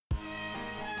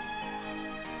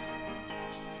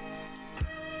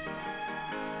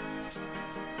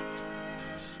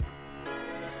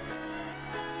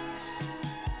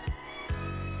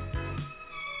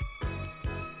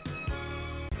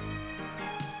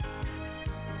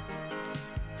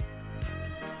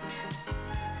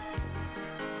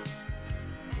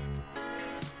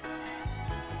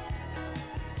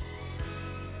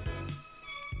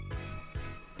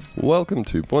Welcome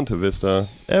to Buena Vista,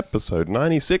 episode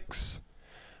 96.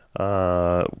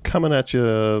 Coming at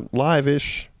you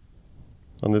live-ish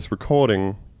on this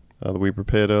recording that we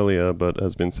prepared earlier, but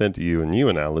has been sent to you, and you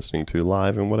are now listening to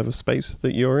live in whatever space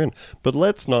that you're in. But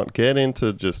let's not get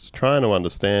into just trying to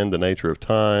understand the nature of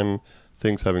time,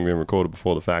 things having been recorded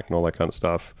before the fact and all that kind of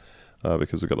stuff,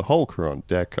 because we've got the whole crew on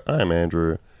deck. I'm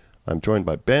Andrew. I'm joined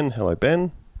by Ben. Hello,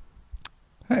 Ben.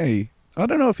 Hey, I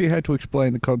don't know if you had to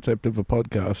explain the concept of a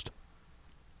podcast.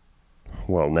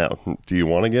 Well, now, do you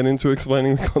want to get into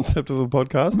explaining the concept of a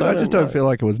podcast? No, I just don't feel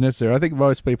like it was necessary. I think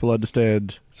most people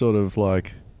understand sort of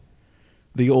like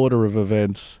the order of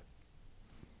events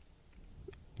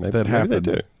that happen. Maybe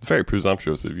they do. It's very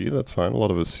presumptuous of you. That's fine. A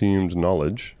lot of assumed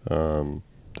knowledge that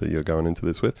you're going into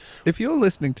this with. If you're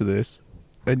listening to this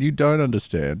and you don't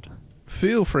understand,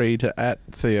 feel free to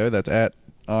 @Theo, that's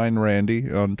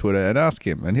 @IronRandy on Twitter, and ask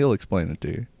him, and he'll explain it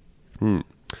to you.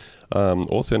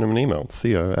 Or send him an email,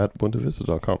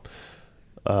 theo@buentavista.com.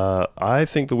 I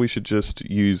think that we should just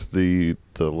use the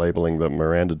labeling that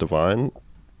Miranda Devine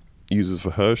uses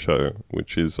for her show,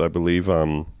 which is, I believe,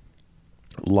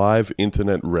 live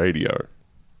internet radio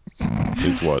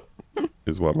is what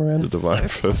Miranda Devine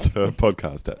refers to her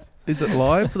podcast as. Is it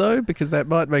live, though? Because that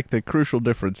might make the crucial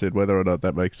difference in whether or not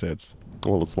that makes sense.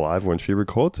 Well, it's live when she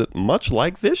records it, much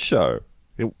like this show.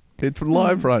 It's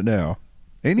live right now.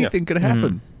 Anything could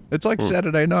happen. It's like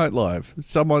Saturday Night Live.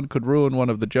 Someone could ruin one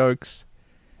of the jokes.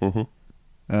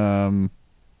 Mm-hmm.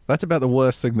 That's about the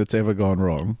worst thing that's ever gone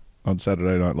wrong on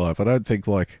Saturday Night Live. I don't think,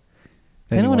 like...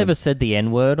 Has anyone ever said the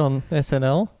N-word on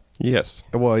SNL? Yes.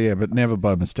 Well, yeah, but never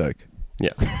by mistake.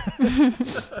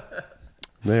 Yes.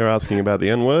 They're asking about the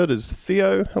N-word. Is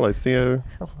Theo. Hello, Theo.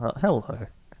 Hello.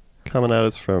 Coming at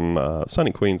us from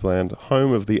sunny Queensland,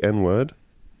 home of the N-word.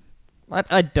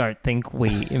 I don't think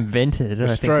we invented it.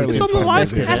 Australia. It's on the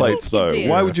license I plates, think you though. did.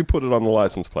 Why would you put it on the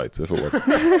license plates if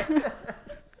it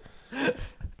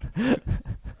was?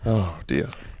 Oh, dear.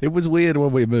 It was weird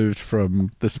when we moved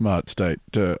from the smart state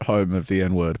to home of the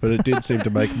N-word, but it did seem to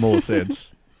make more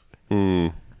sense.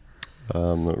 It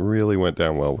really went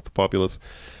down well with the populace.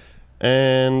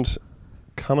 And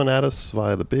coming at us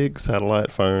via the big satellite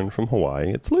phone from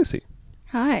Hawaii, it's Lucy.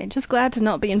 Hi, just glad to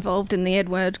not be involved in the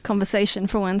Edward conversation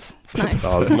for once. It's nice.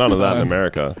 Oh, there's none of that in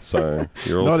America, so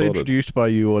you're all Not sorted. introduced by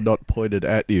you or not pointed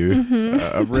at you.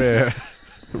 A rare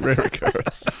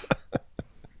occurrence.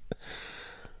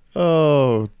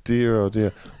 Oh dear, oh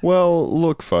dear. Well,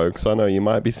 look, folks, I know you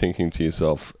might be thinking to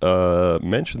yourself,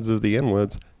 mentions of the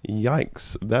N-words,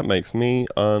 yikes, that makes me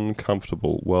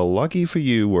uncomfortable. Well, lucky for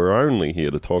you, we're only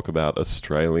here to talk about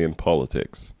Australian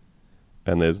politics.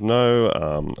 And there's no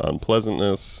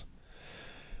unpleasantness,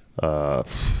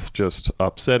 just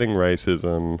upsetting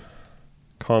racism,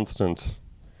 constant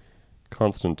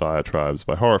diatribes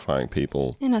by horrifying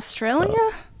people. In Australia?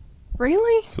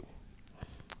 Really? It's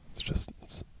just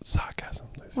sarcasm.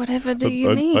 Whatever do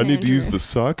you mean, I need to use Andrew? the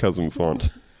sarcasm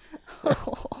font.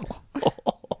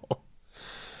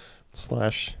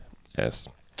 /S.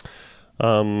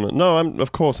 No,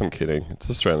 of course I'm kidding. It's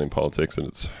Australian politics and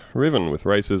it's riven with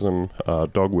racism,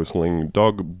 dog whistling,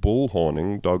 dog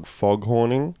bull-horning, dog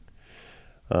fog-horning.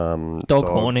 Dog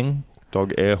horning.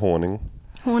 Dog air-horning.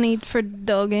 Horny for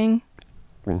dogging.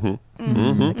 Mm-hmm.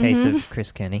 In the case of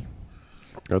Chris Kenny.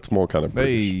 That's more kind of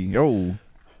British. Hey,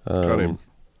 got him.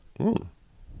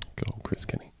 Good old Chris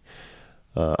Kenny.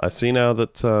 I see now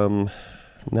that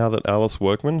Alice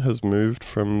Workman has moved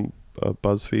from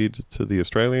BuzzFeed to The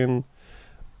Australian.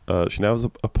 She now has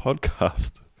a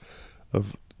podcast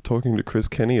of talking to Chris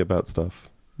Kenny about stuff.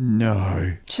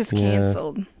 No. She's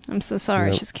cancelled. I'm so sorry,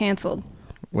 Yep. she's cancelled.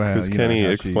 Wow. Chris you know Kenny how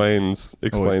she's explains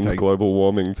take- global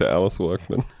warming to Alice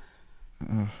Workman.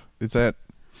 Is that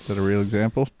a real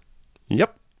example?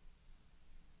 Yep.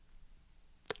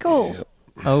 Cool.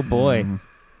 Oh boy.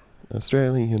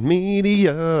 Australian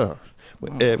media,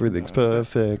 where everything's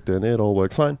perfect and it all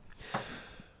works fine.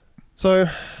 So,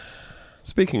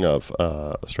 speaking of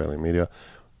Australian media,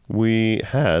 we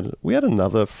had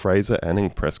another Fraser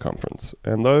Anning press conference,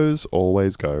 and those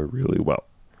always go really well.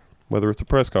 Whether it's a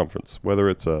press conference, whether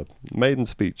it's a maiden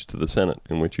speech to the Senate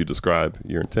in which you describe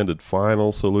your intended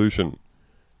final solution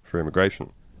for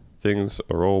immigration, things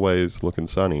are always looking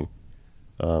sunny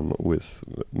with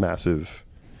massive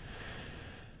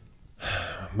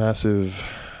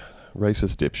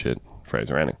racist dipshit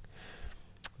Fraser Anning.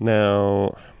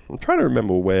 Now, I'm trying to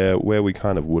remember where we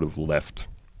kind of would have left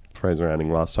Fraser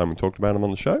Anning last time we talked about him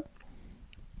on the show.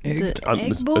 The I'm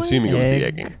egg boy? assuming it was the Egg.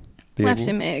 egging. The Left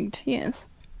egging? him egged, yes.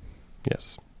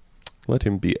 Yes. Let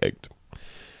him be egged.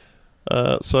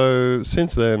 So,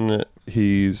 since then,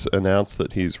 he's announced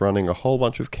that he's running a whole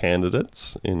bunch of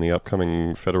candidates in the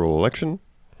upcoming federal election.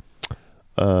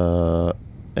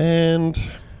 And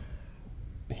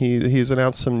he's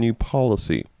announced some new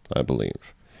policy, I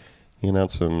believe. He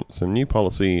announced some new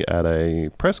policy at a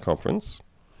press conference.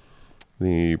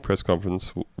 The press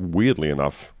conference, weirdly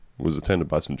enough, was attended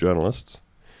by some journalists.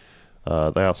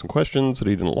 They asked some questions that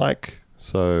he didn't like,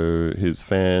 so his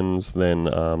fans then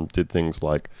did things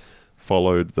like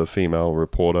followed the female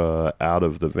reporter out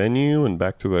of the venue and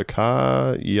back to her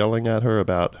car, yelling at her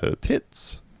about her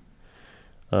tits,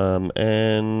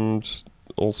 and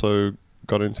also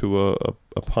got into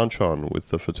a punch-on with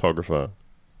the photographer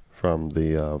from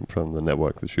the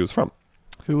network that she was from.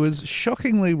 Who was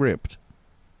shockingly ripped.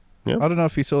 Yeah. I don't know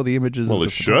if you saw the images Well, of the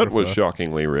his shirt was photographer.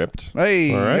 shockingly ripped.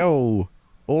 Hey, All right. yo.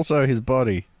 Also, his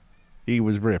body. He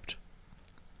was ripped.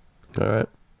 All right.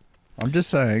 I'm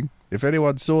just saying, if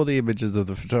anyone saw the images of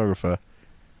the photographer,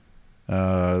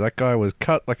 that guy was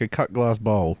cut like a cut glass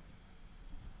bowl.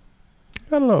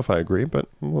 I don't know if I agree, but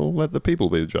we'll let the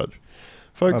people be the judge.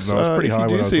 Folks, I don't know, I was pretty if high you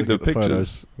when I do was see looking the at the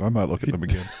pictures, photos. I might look at them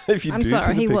again. if you I'm do sorry,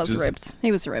 see the he was pictures, ripped.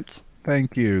 He was ripped.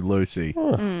 Thank you, Lucy.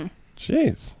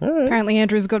 Jeez. All right. Apparently,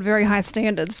 Andrew's got very high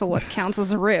standards for what counts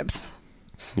as ripped.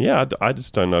 Yeah, I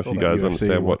just don't know if All you that guys UFC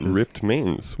understand what workers. ripped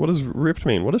means. What does ripped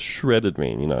mean? What does shredded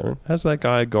mean? You know, has that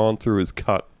guy gone through his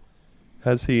cut?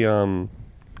 Has he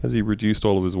reduced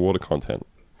all of his water content?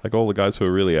 Like all the guys who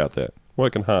are really out there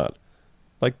working hard,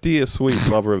 like dear sweet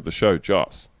lover of the show,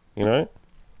 Joss. You know.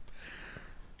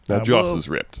 Now Joss well, is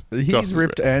ripped. He's Joss is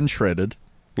ripped and shredded.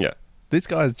 Yeah. This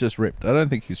guy's just ripped. I don't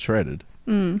think he's shredded.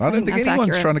 I don't think that's anyone's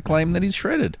accurate. trying to claim that he's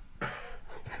shredded.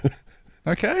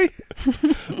 Okay?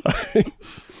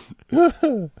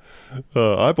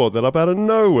 I brought that up out of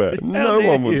nowhere. No dare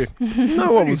one was.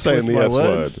 No one was saying Twist the my S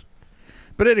word. words.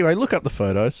 But anyway, look up the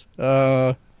photos.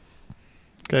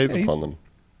 Gaze Hey. upon them.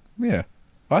 Yeah.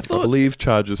 I I thought believe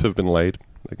charges have been laid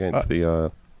against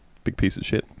the big piece of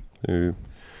shit who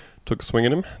took a swing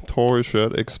at him, tore his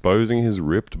shirt, exposing his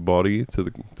ripped body to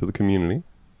the community.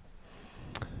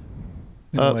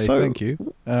 Anyway, so, thank you.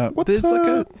 what's,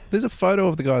 There's a photo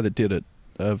of the guy that did it,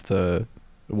 who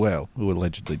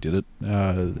allegedly did it.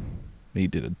 He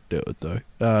didn't do it though.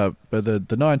 But the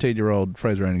 19-year-old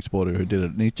Fraser Anning supporter who did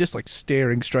it, and he's just like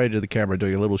staring straight at the camera,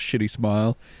 doing a little shitty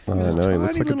smile. I He's know, a he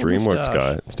looks tiny like a little DreamWorks moustache.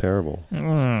 guy. It's terrible.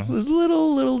 There's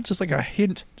little, just like a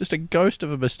hint, just a ghost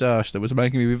of a moustache that was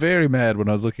making me very mad when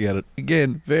I was looking at it.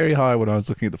 Again, very high when I was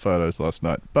looking at the photos last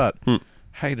night, but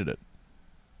hated it.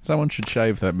 Someone should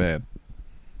shave that man.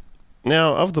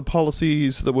 Now, of the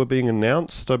policies that were being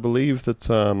announced, I believe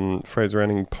that Fraser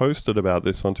Anning posted about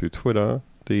this onto Twitter.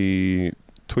 The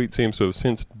tweet seems to have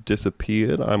since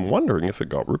disappeared. I'm wondering if it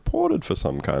got reported for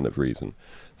some kind of reason.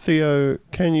 Theo,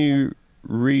 can you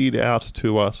read out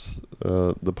to us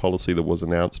the policy that was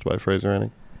announced by Fraser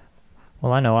Anning?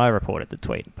 Well, I know I reported the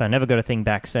tweet, but I never got a thing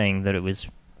back saying that it was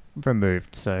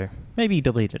removed, so maybe he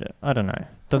deleted it. I don't know.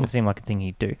 Doesn't seem like a thing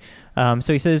he'd do.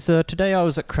 So he says, today I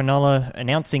was at Cronulla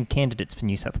announcing candidates for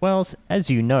New South Wales. As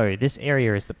you know, this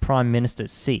area is the Prime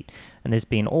Minister's seat, and there's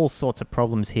been all sorts of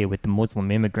problems here with the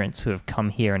Muslim immigrants who have come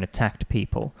here and attacked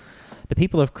people. The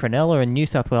people of Cronulla and New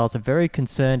South Wales are very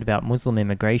concerned about Muslim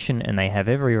immigration, and they have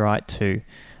every right to.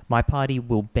 My party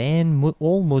will ban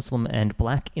all Muslim and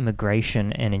black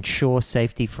immigration and ensure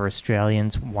safety for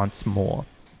Australians once more.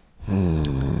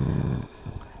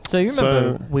 So you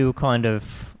remember we were kind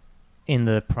of in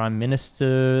the Prime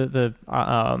Minister, the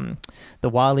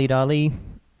Waleed Ali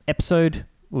episode.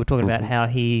 We were talking about how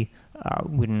he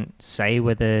wouldn't say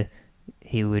whether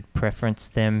he would preference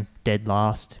them dead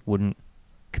last, wouldn't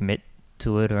commit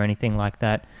to it or anything like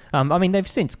that. I mean, they've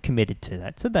since committed to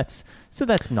that, so that's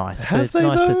nice. Have but it's they,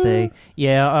 nice that though?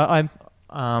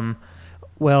 they,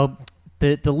 well.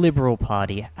 The Liberal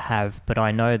Party have, but I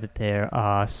know that there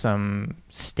are some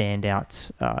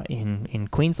standouts in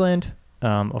Queensland,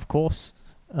 of course,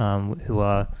 who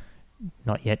are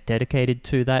not yet dedicated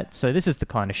to that. So this is the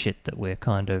kind of shit that we're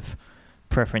kind of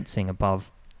preferencing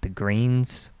above the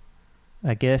Greens,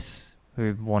 I guess,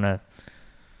 who want to...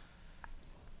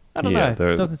 I don't know.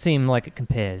 It doesn't seem like it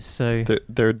compares. So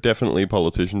There are definitely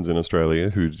politicians in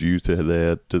Australia who, due to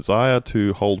their desire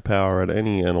to hold power at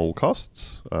any and all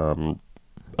costs,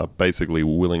 are basically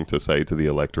willing to say to the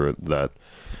electorate that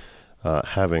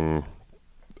having,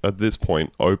 at this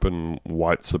point, open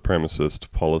white supremacist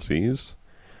policies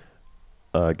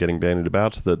getting bandied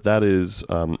about, that is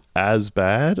as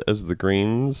bad as the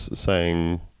Greens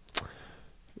saying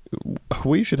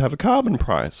we should have a carbon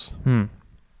price.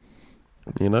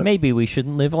 You know? maybe we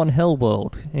shouldn't live on Hell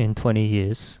World in 20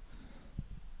 years.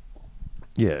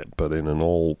 Yeah, but in an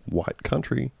all-white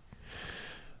country.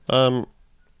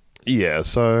 Yeah,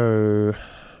 so...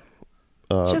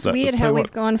 It's just weird how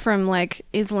we've gone from, like,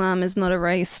 Islam is not a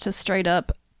race to straight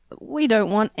up, we don't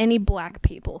want any black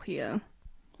people here.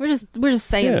 We're just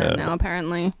saying that now,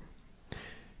 apparently.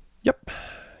 Yep.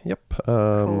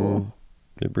 Cool.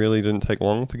 It really didn't take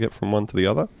long to get from one to the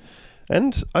other.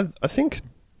 And I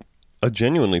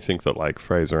genuinely think that, like,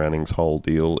 Fraser Anning's whole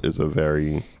deal is a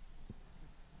very...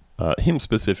 him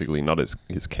specifically, not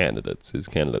his candidates. His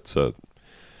candidates are,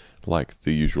 like,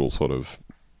 the usual sort of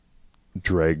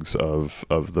dregs of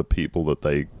the people that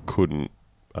they couldn't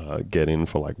get in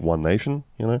for, like, One Nation,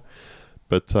 you know?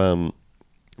 But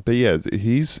yeah,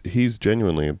 he's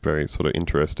genuinely a very sort of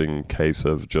interesting case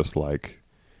of just, like,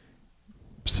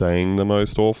 saying the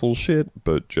most awful shit,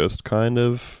 but just kind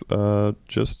of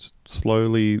just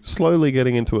slowly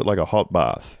getting into it like a hot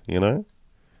bath, you know?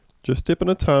 Just dipping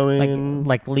a toe in.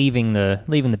 Like leaving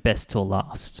the best till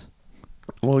last.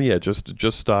 Well, yeah, just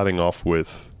starting off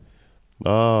with,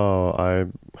 I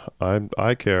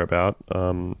care about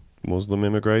Muslim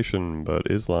immigration, but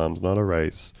Islam's not a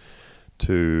race.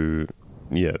 To,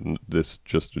 yeah, this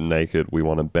just naked, we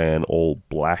want to ban all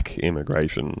black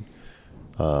immigration.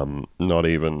 Not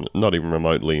even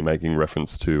remotely making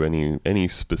reference to any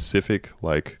specific,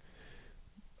 like,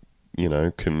 you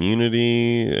know,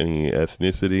 community, any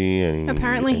ethnicity,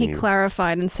 Apparently he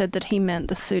clarified and said that he meant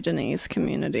the Sudanese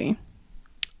community.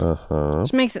 Uh-huh.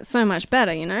 Which makes it so much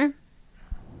better, you know?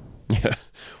 Yeah,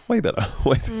 way better.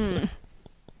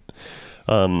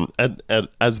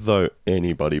 As though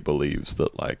anybody believes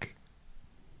that, like,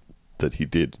 that he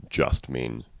did just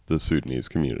mean the Sudanese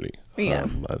community. Yeah.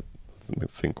 I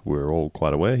think we're all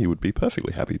quite aware he would be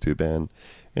perfectly happy to ban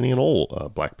any and all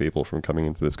black people from coming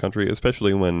into this country,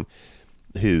 especially when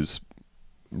his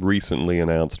recently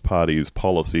announced party's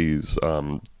policies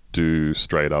do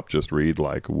straight up just read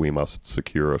like, we must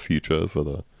secure a future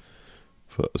for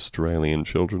Australian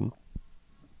children.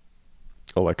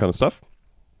 All that kind of stuff.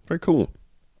 Very cool.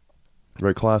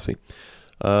 Very classy.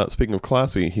 Speaking of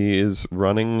classy, he is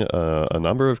running a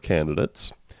number of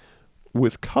candidates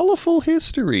with colourful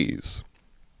histories.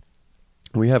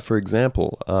 We have, for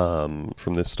example,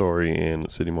 from this story in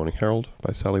Sydney Morning Herald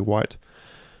by Sally White,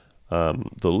 the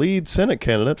lead Senate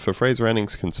candidate for Fraser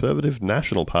Anning's Conservative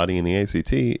National Party in the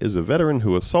ACT is a veteran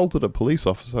who assaulted a police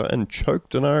officer and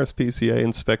choked an RSPCA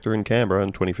inspector in Canberra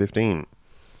in 2015.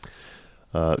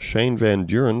 Shane Van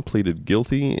Duren pleaded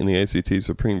guilty in the ACT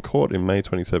Supreme Court in May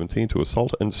 2017 to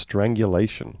assault and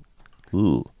strangulation.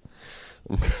 Ooh.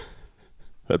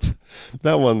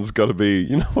 That one's got to be...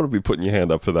 You don't want to be putting your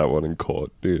hand up for that one in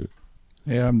court, do you?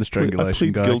 Yeah, I'm the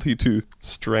strangulation guy. I plead guilty to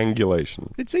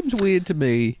strangulation. It seems weird to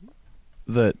me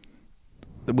that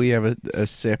we have a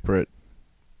separate...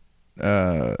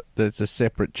 there's a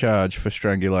separate charge for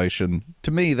strangulation.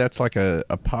 To me, that's like a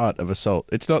part of assault.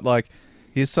 It's not like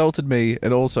he assaulted me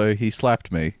and also he slapped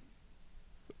me.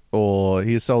 Or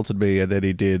he assaulted me and then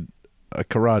he did a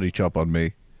karate chop on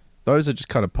me. Those are just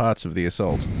kind of parts of the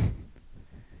assault.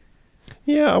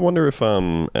 Yeah, I wonder if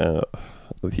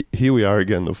here we are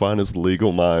again, the finest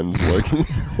legal minds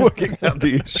working out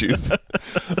the issues.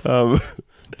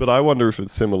 But I wonder if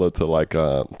it's similar to like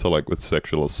with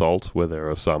sexual assault, where there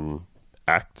are some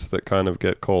acts that kind of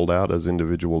get called out as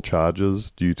individual charges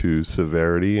due to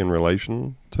severity in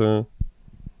relation to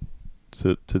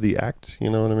the act.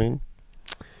 You know what I mean?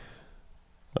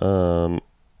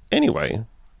 Anyway.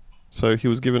 So he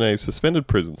was given a suspended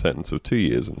prison sentence of 2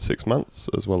 years and 6 months,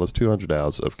 as well as 200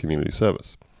 hours of community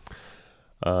service.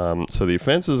 So the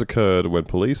offences occurred when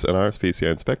police and RSPCA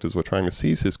inspectors were trying to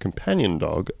seize his companion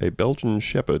dog, a Belgian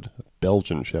Shepherd,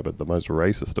 the most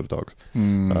racist of dogs,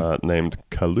 named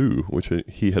Kalu, which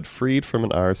he had freed from an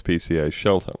RSPCA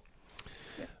shelter.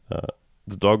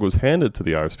 The dog was handed to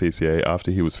the RSPCA after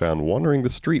he was found wandering the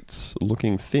streets,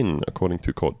 looking thin, according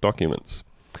to court documents.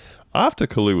 After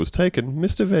Kalu was taken,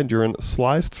 Mr. Van Duren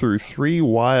sliced through 3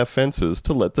 wire fences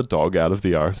to let the dog out of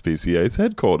the RSPCA's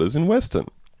headquarters in Weston.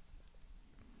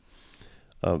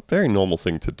 A very normal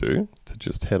thing to do, to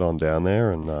just head on down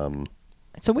there and...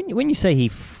 So when you say he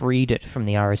freed it from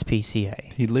the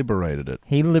RSPCA... He liberated it.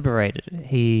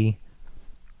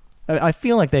 I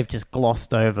feel like they've just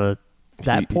glossed over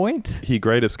that point. He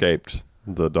great escaped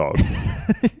the dog.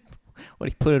 What,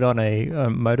 he put it on a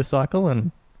motorcycle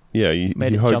and... Yeah, he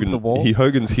jump the wall? He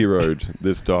Hogan's heroed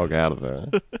this dog out of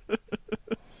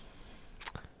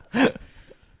there.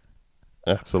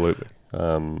 Absolutely.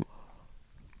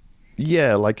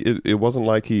 Yeah, like it wasn't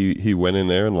like he went in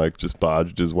there and like just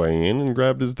barged his way in and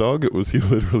grabbed his dog. It was he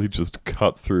literally just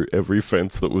cut through every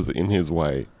fence that was in his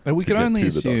way. And we can only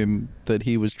assume that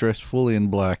he was dressed fully in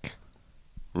black,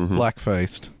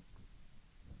 black-faced.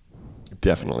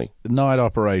 Definitely. Night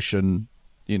operation,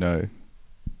 no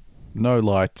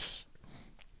lights.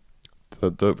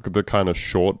 The kind of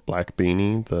short black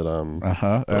beanie that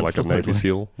like a Navy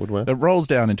SEAL would wear. It rolls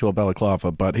down into a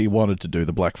balaclava, but he wanted to do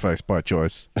the blackface by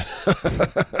choice.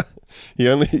 he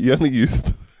only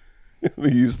used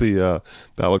the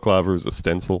balaclava as a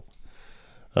stencil.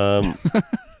 All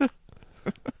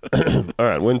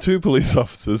right. When 2 police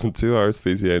officers and 2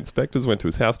 RSPCA inspectors went to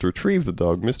his house to retrieve the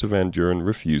dog, Mr. Van Duren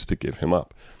refused to give him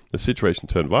up. The situation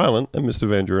turned violent, and Mr.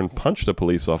 Van Duren punched a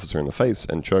police officer in the face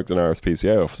and choked an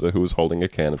RSPCA officer who was holding a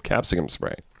can of capsicum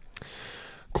spray.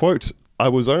 Quote, "I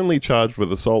was only charged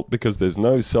with assault because there's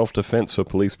no self-defense for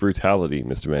police brutality,"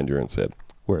 Mr. Van Duren said.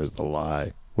 Where's the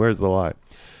lie? Where's the lie?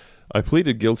 "I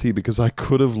pleaded guilty because I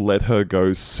could have let her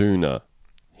go sooner,"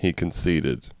 he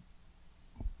conceded.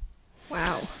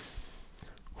 Wow.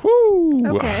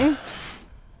 Whoo! Okay.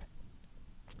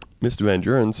 Mr. Van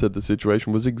Duren said the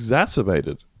situation was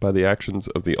exacerbated by the actions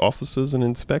of the officers and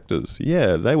inspectors.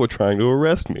 Yeah, they were trying to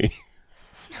arrest me.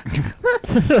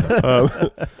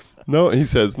 No, he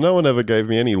says, "No one ever gave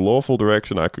me any lawful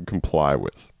direction I could comply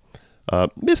with."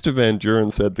 Mr. Van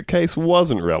Duren said the case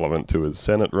wasn't relevant to his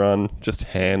Senate run, just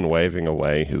hand-waving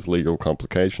away his legal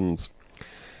complications,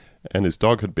 and his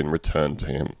dog had been returned to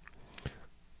him.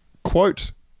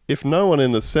 Quote, "If no one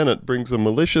in the Senate brings a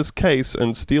malicious case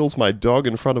and steals my dog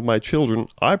in front of my children,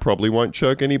 I probably won't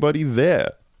choke anybody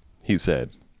there," he said.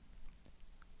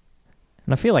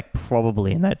 And I feel like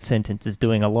probably in that sentence is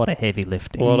doing a lot of heavy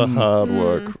lifting. A lot of hard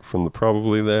work from the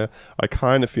probably there. I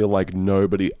kind of feel like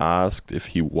nobody asked if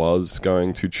he was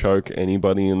going to choke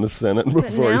anybody in the Senate before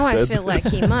he said But now I feel like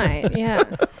he might, yeah.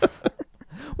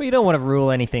 Well, you don't want to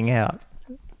rule anything out.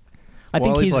 I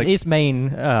think his main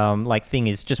thing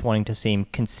is just wanting to seem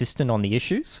consistent on the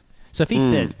issues. So if he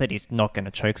says that he's not going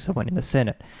to choke someone in the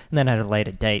Senate, and then at a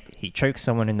later date he chokes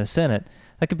someone in the Senate,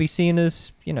 that could be seen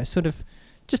as, sort of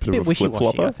just a bit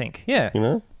wishy-washy, I think. Yeah.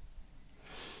 Oh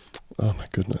my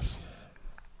goodness.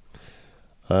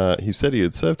 He said he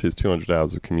had served his 200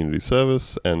 hours of community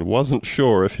service and wasn't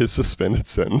sure if his suspended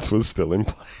sentence was still in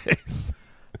place.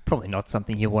 Probably not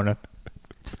something you want to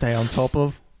stay on top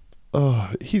of.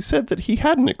 He said that he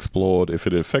hadn't explored if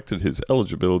it affected his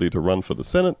eligibility to run for the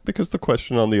Senate because the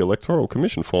question on the Electoral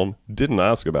Commission form didn't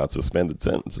ask about suspended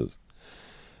sentences.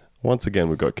 Once again,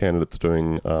 we've got candidates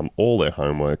doing all their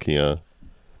homework here.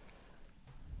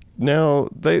 Now,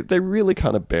 they really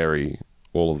kind of bury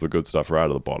all of the good stuff right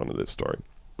at the bottom of this story.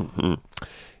 Mm-hmm.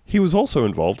 He was also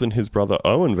involved in his brother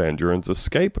Owen Van Duren's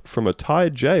escape from a Thai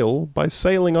jail by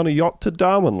sailing on a yacht to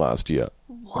Darwin last year.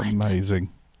 What? Amazing.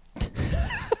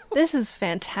 This is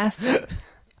fantastic.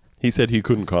 He said he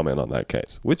couldn't comment on that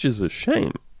case, which is a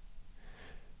shame.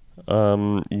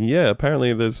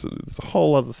 Apparently there's a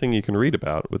whole other thing you can read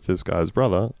about with this guy's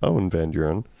brother, Owen Van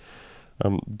Duren,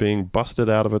 being busted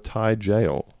out of a Thai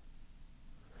jail.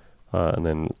 And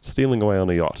then stealing away on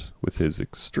a yacht with his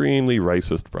extremely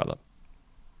racist brother.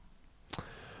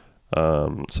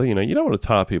 So, you don't want to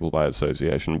tar people by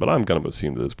association, but I'm going to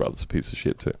assume that his brother's a piece of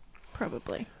shit too.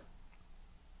 Probably.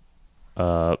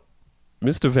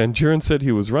 Mr. Van Duren said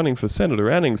he was running for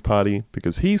Senator Anning's party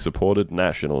because he supported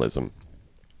nationalism.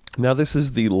 Now, this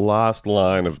is the last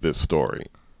line of this story,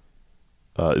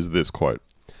 is this quote.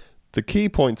 "The key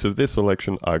points of this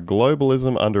election are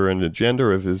globalism under an agenda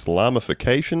of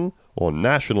Islamification or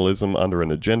nationalism under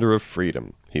an agenda of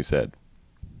freedom," he said.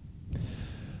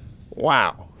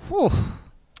 Wow. Whew.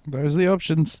 Those are the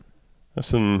options. There's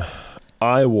some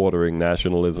eye-watering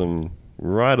nationalism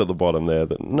right at the bottom there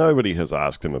that nobody has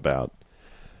asked him about.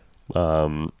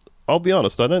 I'll be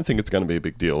honest, I don't think it's going to be a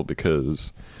big deal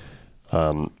because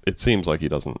it seems like he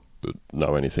doesn't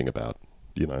know anything about,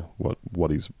 what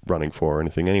he's running for or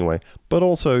anything anyway. But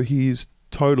also, he's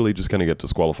totally just going to get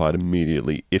disqualified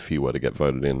immediately if he were to get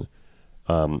voted in.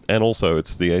 And also,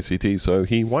 it's the ACT, so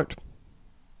he won't.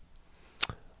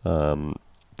 I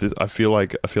feel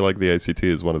like the ACT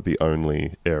is one of the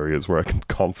only areas where I can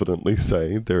confidently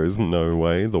say there is no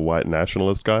way the white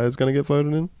nationalist guy is going to get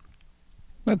voted in.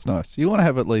 That's nice. You want to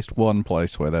have at least one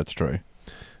place where that's true.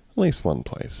 At least one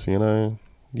place,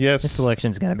 Yes. This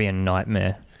election's going to be a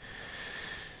nightmare.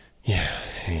 Yeah.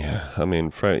 I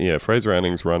mean, Fraser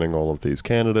Anning's running all of these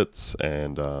candidates,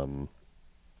 and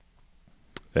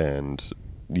they're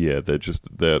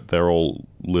all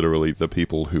literally the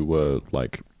people who were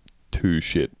like too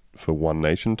shit for One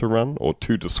Nation to run, or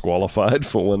too disqualified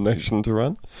for One Nation to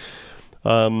run.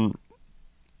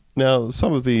 Now,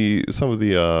 some of the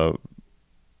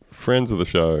friends of the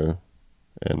show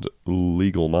and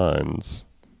legal minds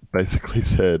basically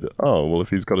said, "Oh, well, if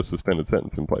he's got a suspended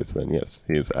sentence in place, then yes,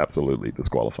 he is absolutely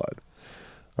disqualified."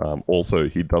 Also,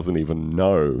 he doesn't even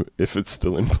know if it's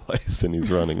still in place and he's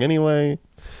running anyway.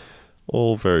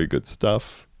 All very good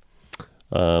stuff.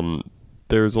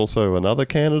 There is also another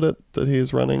candidate that he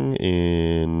is running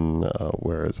in...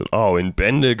 where is it? Oh, in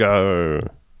Bendigo.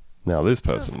 Now, this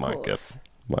person might get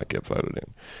voted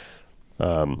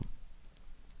in.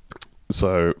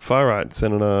 So, far-right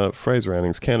Senator Fraser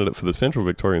Anning's candidate for the Central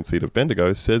Victorian seat of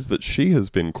Bendigo says that she has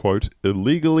been, quote,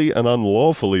 illegally and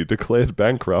unlawfully declared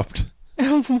bankrupt.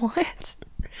 What?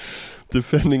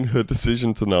 Defending her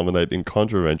decision to nominate in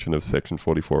contravention of Section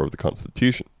 44 of the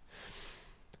Constitution.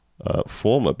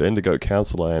 Former Bendigo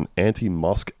councillor and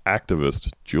anti-mosque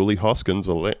activist Julie Hoskins'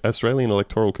 Australian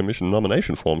Electoral Commission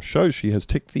nomination form shows she has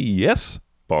ticked the yes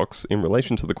box in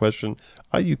relation to the question,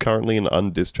 are you currently an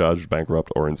undischarged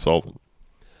bankrupt or insolvent?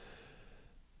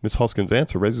 Ms. Hoskins'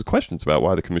 answer raises questions about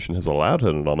why the Commission has allowed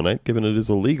her to nominate, given it is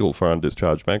illegal for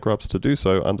undischarged bankrupts to do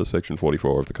so under Section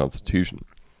 44 of the Constitution.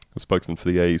 A spokesman for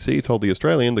the AEC told The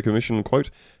Australian the Commission,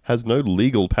 quote, has no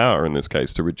legal power in this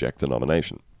case to reject the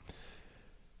nomination.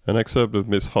 An excerpt of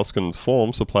Ms. Hoskins'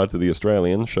 form supplied to The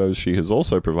Australian shows she has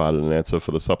also provided an answer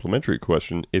for the supplementary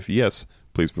question, if yes,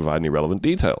 please provide any relevant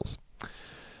details.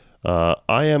 I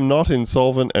am not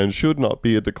insolvent and should not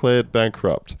be a declared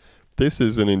bankrupt. This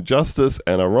is an injustice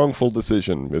and a wrongful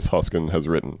decision, Ms. Hoskin has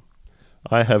written.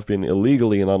 I have been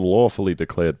illegally and unlawfully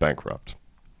declared bankrupt.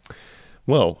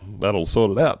 Well, that'll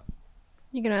sort it out.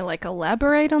 You gonna,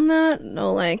 elaborate on that?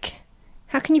 Or,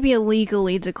 how can you be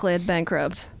illegally declared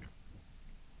bankrupt?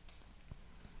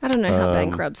 I don't know how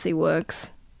bankruptcy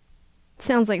works. It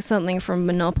sounds like something from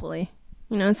Monopoly.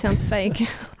 It sounds fake.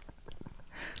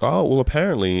 Oh, well,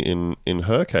 apparently in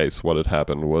her case, what had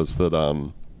happened was that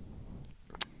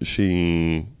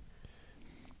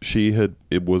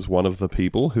it was one of the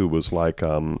people who was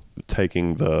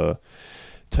taking the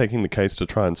case to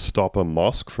try and stop a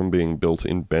mosque from being built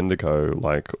in Bendigo,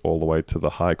 all the way to the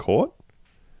High Court.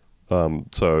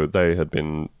 So they had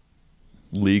been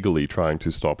legally trying to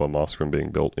stop a mosque from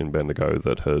being built in Bendigo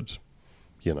that had,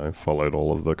 followed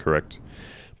all of the correct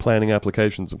planning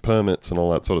applications and permits and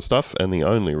all that sort of stuff. And the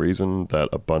only reason that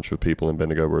a bunch of people in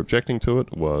Bendigo were objecting to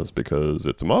it was because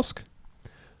it's a mosque.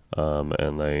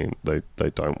 And they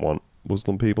don't want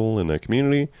Muslim people in their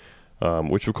community,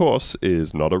 which of course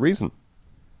is not a reason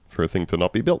for a thing to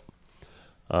not be built.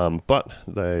 But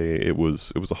it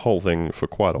was a whole thing for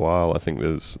quite a while. I think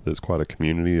there's quite a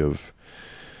community of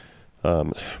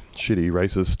shitty,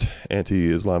 racist,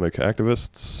 anti-Islamic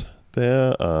activists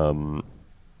there,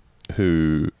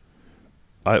 who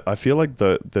I feel like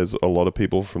there's a lot of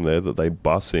people from there that they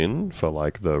bus in for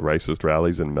the racist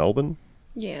rallies in Melbourne.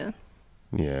 Yeah.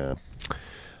 Yeah.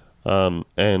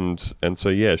 And so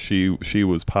yeah, she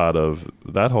was part of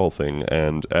that whole thing,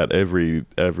 and at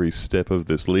every step of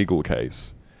this legal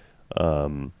case,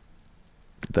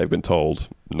 they've been told,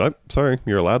 nope, sorry,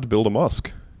 you're allowed to build a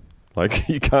mosque.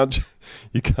 You can't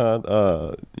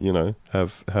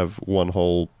have one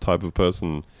whole type of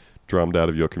person drummed out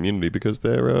of your community because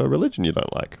they're a religion you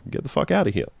don't like. Get the fuck out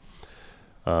of here.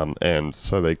 And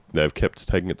so they've kept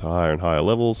taking it to higher and higher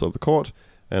levels of the court,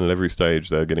 and at every stage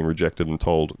they're getting rejected and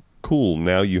told, cool,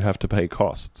 now you have to pay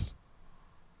costs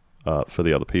for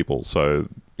the other people. So,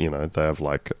 they have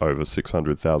over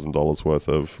 $600,000 worth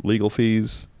of legal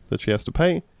fees that she has to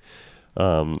pay,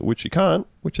 which she can't,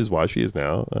 which is why she is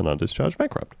now an undischarged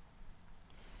bankrupt.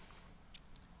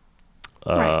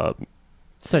 Right.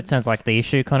 So it sounds like the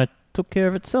issue kind of took care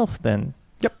of itself then.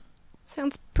 Yep.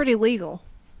 Sounds pretty legal.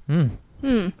 Hmm.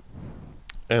 And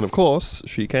of course,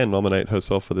 she can nominate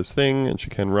herself for this thing, and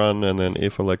she can run, and then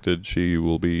if elected, she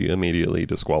will be immediately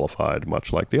disqualified,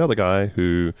 much like the other guy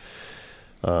who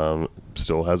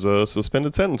still has a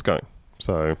suspended sentence going.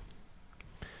 So,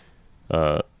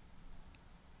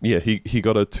 yeah, he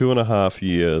got a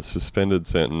 2.5-year suspended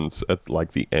sentence at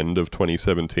the end of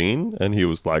 2017, and he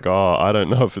was like, "Oh, I don't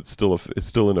know if it's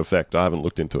still in effect. I haven't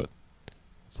looked into it."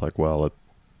 It's well, it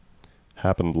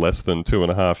happened less than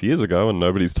 2.5 years ago, and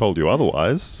nobody's told you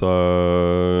otherwise.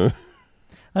 So,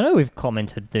 I know we've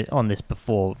commented on this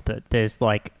before, that there's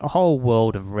a whole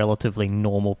world of relatively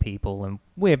normal people, and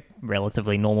we're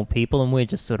relatively normal people, and we're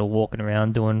just sort of walking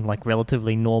around doing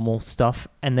relatively normal stuff,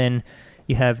 and then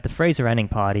you have the Fraser Anning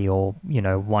Party, or,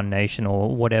 One Nation,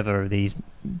 or whatever of these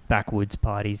backwoods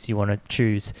parties you want to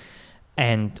choose.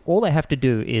 And all they have to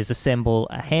do is assemble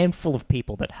a handful of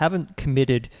people that haven't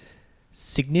committed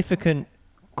significant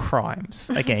crimes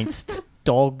against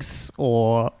dogs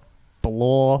or the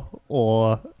law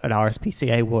or an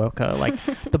RSPCA worker.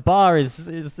 The bar is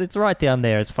it's right down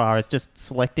there as far as just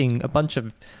selecting a bunch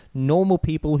of normal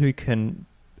people who can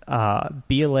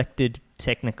be elected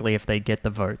technically if they get the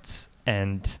votes.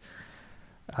 And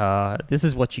this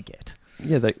is what you get.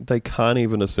 Yeah, they can't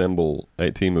even assemble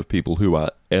a team of people who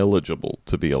are eligible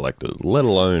to be elected, let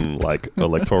alone like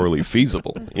electorally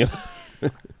feasible. You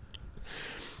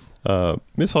know?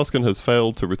 Ms. Hoskin has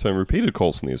failed to return repeated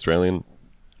calls from the Australian,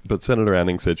 but Senator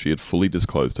Anning said she had fully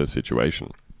disclosed her situation.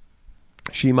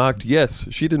 She marked yes,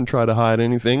 she didn't try to hide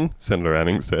anything, Senator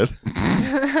Anning said.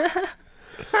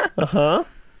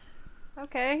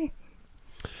 Okay.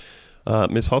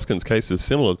 Ms. Hoskin's case is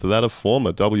similar to that of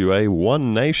former WA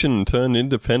One Nation turned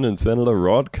independent Senator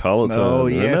Rod Culleton. Oh,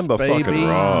 yes, Remember baby. fucking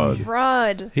Rod.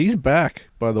 Rod. He's back,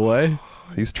 by the way.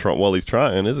 He's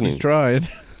trying, isn't he? He's trying.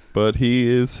 But he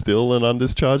is still an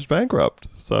undischarged bankrupt,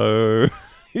 so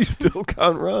he still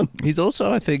can't run. He's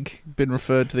also, I think, been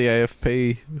referred to the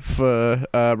AFP for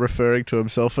referring to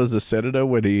himself as a senator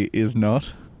when he is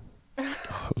not.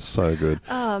 So good.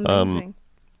 Oh, amazing.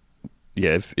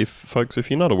 Yeah, if folks,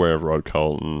 if you're not aware of Rod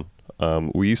Culleton,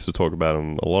 we used to talk about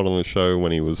him a lot on the show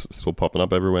when he was still popping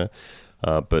up everywhere.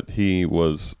 But he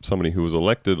was somebody who was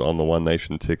elected on the One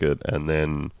Nation ticket and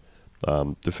then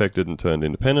defected and turned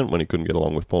independent when he couldn't get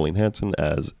along with Pauline Hanson,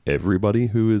 as everybody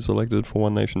who is elected for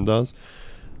One Nation does.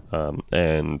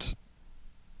 And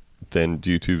then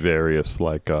due to various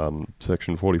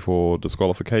Section 44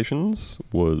 disqualifications,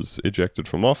 was ejected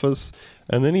from office,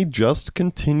 and then he just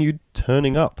continued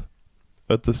turning up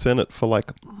at the Senate for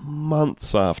like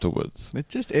months afterwards.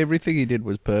 It's just everything he did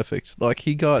was perfect. Like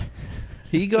he got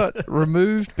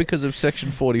removed because of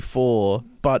Section 44,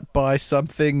 but by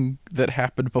something that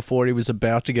happened before he was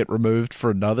about to get removed for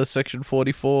another Section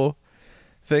 44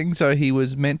 thing. So he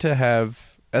was meant to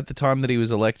have, at the time that he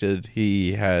was elected,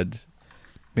 he had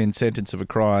been sentenced of a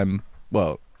crime.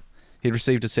 Well, he'd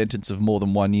received a sentence of more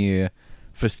than 1 year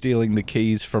for stealing the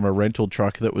keys from a rental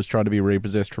truck that was trying to be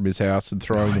repossessed from his house and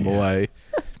throwing them away.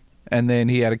 And then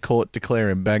he had a court declare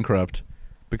him bankrupt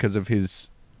because of his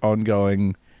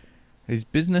ongoing... His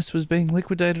business was being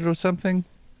liquidated or something.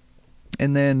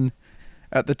 And then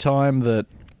at the time that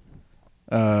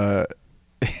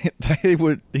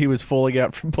he was falling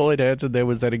out from Pauline Hanson, there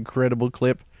was that incredible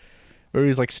clip where he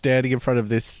was like standing in front of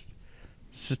this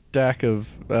stack of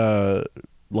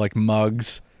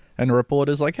mugs, and the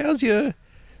reporter's like, how's your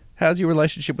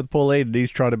relationship with Pauline? And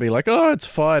he's trying to be like, oh, it's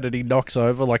fine, and he knocks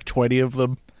over like 20 of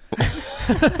them.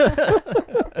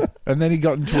 And then he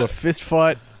got into a fist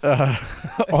fight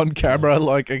on camera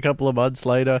like a couple of months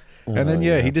later. And then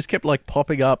he just kept like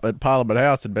popping up at Parliament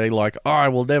House and being like, I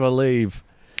will never leave,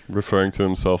 referring to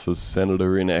himself as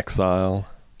Senator in Exile.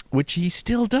 Which he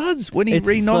still does. When he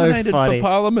renominated for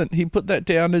Parliament, he put that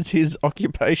down as his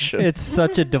occupation. It's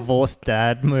such a divorced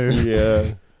dad move.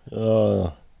 Yeah.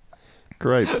 Oh,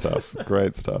 great stuff.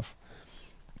 Great stuff.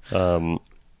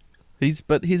 His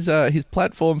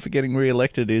platform for getting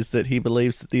re-elected is that he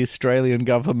believes that the Australian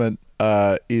government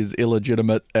is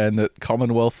illegitimate and that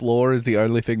Commonwealth law is the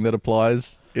only thing that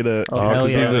applies in a...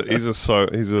 He's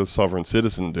a sovereign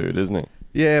citizen dude, isn't he?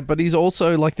 Yeah, but he's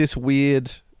also like this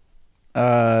weird...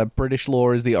 British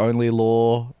law is the only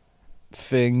law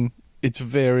thing. It's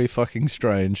very fucking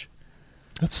strange.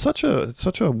 It's such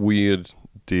a weird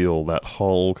deal, that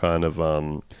whole kind of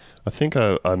I think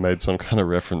I made some kind of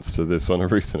reference to this on a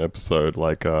recent episode,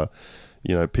 like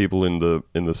people in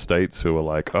the States who are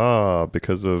like,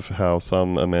 because of how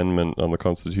some amendment on the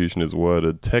Constitution is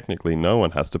worded, technically no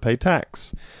one has to pay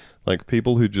tax. Like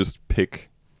people who just pick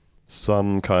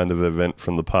some kind of event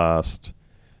from the past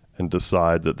and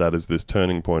decide that is this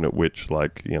turning point at which,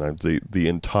 the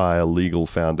entire legal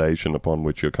foundation upon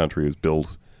which your country is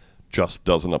built just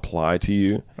doesn't apply to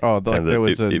you. Oh, like there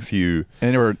was an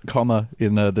errant comma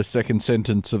in the second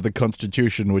sentence of the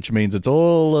Constitution, which means it's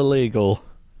all illegal.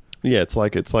 Yeah, it's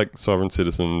like sovereign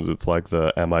citizens. It's like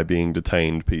the "am I being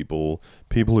detained?" people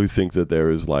who think that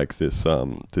there is like this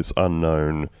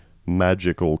unknown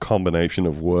magical combination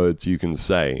of words you can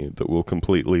say that will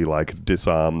completely like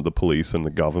disarm the police and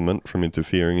the government from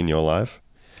interfering in your life.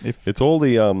 It's all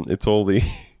the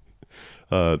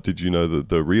did you know that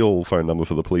the real phone number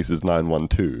for the police is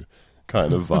 912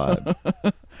 kind of vibe.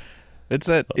 It's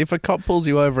that if a cop pulls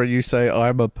you over and you say,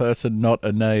 I'm a person, not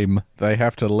a name, they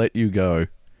have to let you go.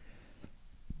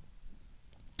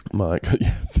 My God,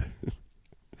 yeah.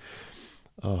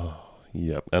 Oh,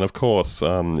 yep. And of course,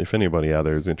 if anybody out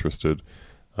there is interested,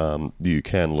 you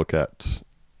can look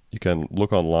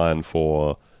online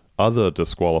for other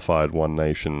disqualified One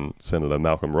Nation Senator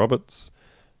Malcolm Roberts,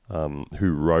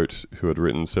 who had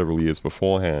written several years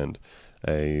beforehand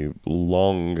a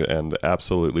long and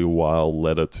absolutely wild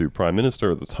letter to Prime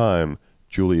Minister at the time,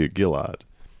 Julia Gillard.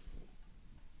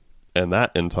 And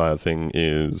that entire thing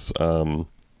is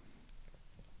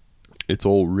it's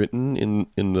all written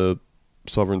in the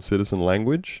sovereign citizen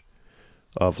language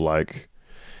of like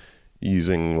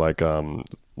using like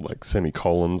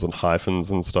semicolons and hyphens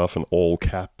and stuff and all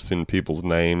caps in people's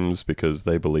names, because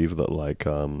they believe that like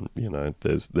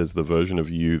there's the version of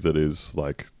you that is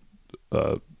like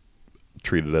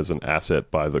treated as an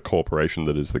asset by the corporation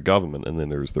that is the government, and then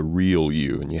there's the real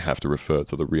you, and you have to refer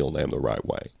to the real name the right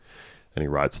way. And he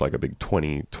writes like a big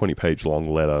 20 page long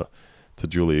letter to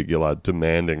Julia Gillard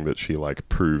demanding that she like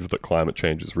prove that climate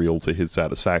change is real to his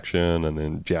satisfaction, and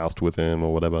then joust with him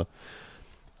or whatever.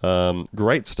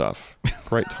 Great stuff.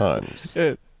 Great times.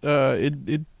 In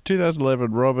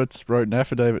 2011, Roberts wrote an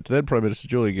affidavit to then Prime Minister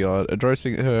Julia Gillard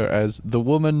addressing her as the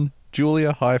woman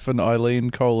Julia-Eileen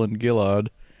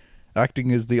Gillard,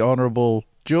 acting as the Honourable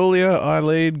Julia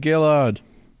Eileen Gillard,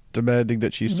 demanding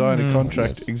that she sign a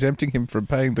contract exempting him from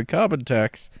paying the carbon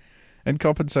tax and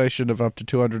compensation of up to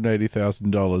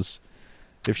 $280,000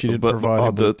 if she didn't provide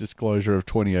him with disclosure of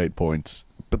 28 points.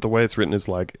 But the way it's written is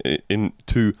like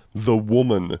to the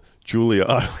woman Julia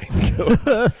Eileen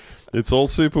Gillard. It's all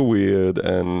super weird,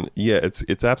 and yeah,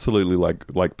 it's absolutely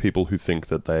like people who think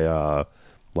that they are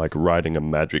like writing a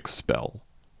magic spell.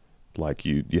 Like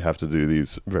you have to do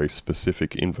these very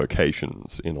specific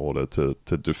invocations in order to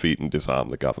defeat and disarm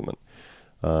the government.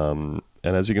 And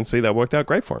as you can see, that worked out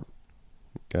great for him,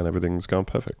 and everything's gone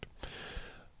perfect.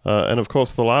 And of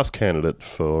course, the last candidate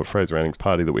for Fraser Anning's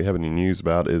party that we have any news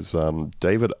about is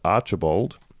David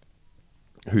Archibald,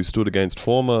 who stood against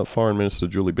former Foreign Minister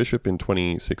Julie Bishop in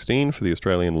 2016 for the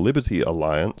Australian Liberty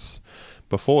Alliance,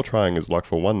 before trying his luck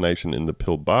for One Nation in the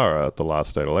Pilbara at the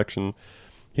last state election.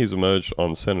 He's emerged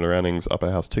on Senator Anning's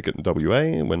upper house ticket in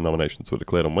WA when nominations were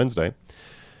declared on Wednesday.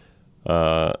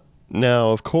 Now,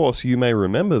 of course, you may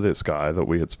remember this guy that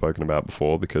we had spoken about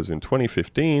before, because in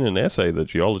 2015, an essay, the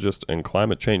geologist and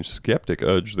climate change skeptic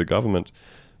urged the government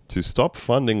to stop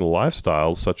funding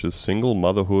lifestyles such as single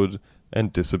motherhood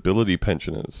and disability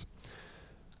pensioners.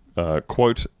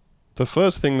 Quote, "The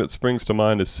first thing that springs to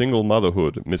mind is single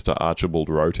motherhood," Mr. Archibald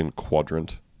wrote in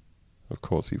Quadrant. Of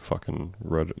course, he fucking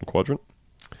wrote it in Quadrant.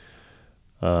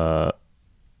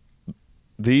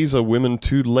 "These are women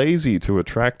too lazy to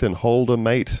attract and hold a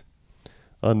mate,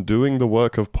 undoing the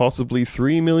work of possibly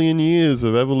 3 million years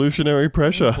of evolutionary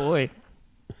pressure. Oh boy.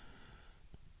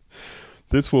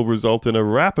 This will result in a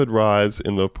rapid rise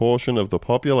in the portion of the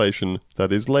population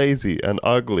that is lazy and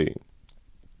ugly."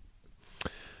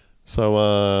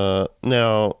 So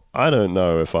now I don't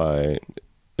know if I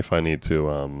need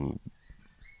to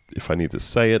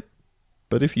say it,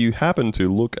 but if you happen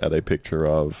to look at a picture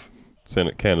of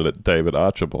Senate candidate David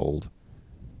Archibald,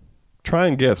 try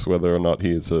and guess whether or not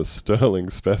he is a sterling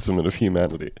specimen of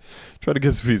humanity. Try to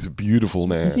guess if he's a beautiful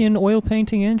man. Is he an oil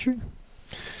painting, Andrew?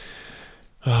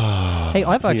 Hey,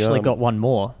 I've actually got one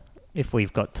more, if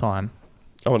we've got time.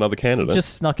 Oh, another candidate?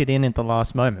 Just snuck it in at the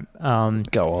last moment.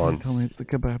 Go on. Tell me it's the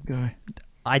kebab guy.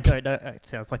 I don't know. It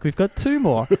sounds like we've got two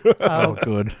more. Oh,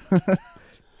 good.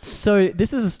 So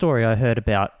this is a story I heard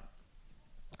about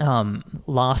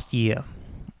last year.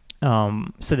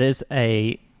 So there's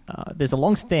a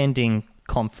long-standing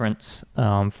conference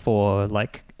for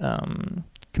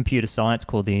computer science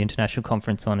called the International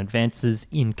Conference on Advances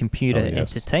in Computer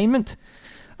Entertainment,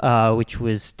 which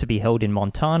was to be held in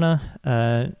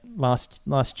Montana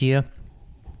last year.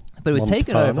 But it was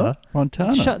taken over.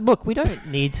 Montana. Look, we don't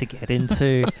need to get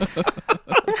into.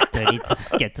 Don't need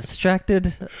to get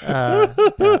distracted.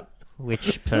 About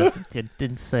which person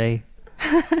didn't say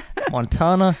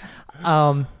Montana?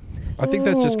 I think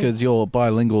that's just because you're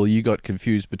bilingual. You got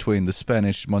confused between the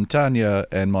Spanish Montana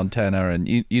and Montana, and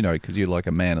you know, because you're like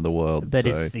a man of the world. That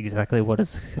is exactly what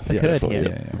has occurred here.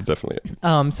 Yeah, it's definitely it.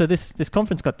 So this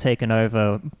conference got taken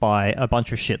over by a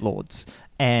bunch of shitlords,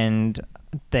 and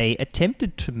they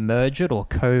attempted to merge it or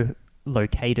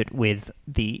co-locate it with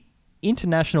the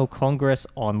International Congress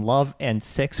on Love and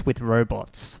Sex with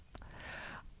Robots.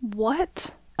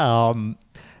 What?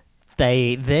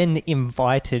 They then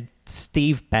invited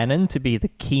Steve Bannon to be the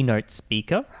keynote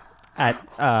speaker at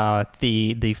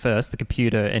the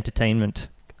Computer Entertainment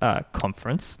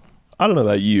Conference. I don't know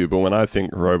about you, but when I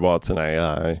think robots and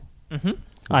AI,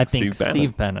 I think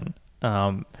Steve Bannon,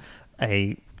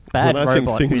 a bad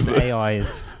robot whose AI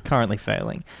is currently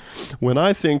failing. When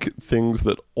I think things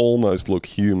that almost look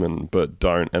human but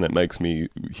don't, and it makes me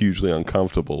hugely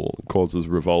uncomfortable, causes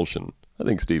revulsion, I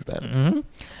think Steve Bannon.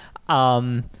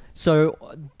 So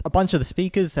a bunch of the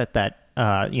speakers at that,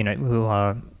 who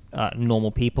are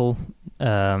normal people,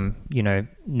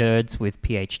 nerds with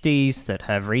PhDs that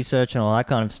have research and all that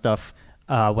kind of stuff,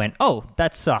 went, "Oh,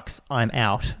 that sucks. I'm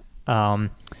out."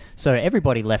 So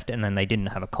everybody left, and then they didn't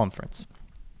have a conference.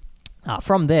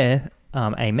 From there,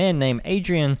 a man named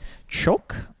Adrian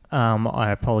Chok,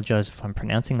 I apologize if I'm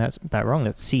pronouncing that wrong,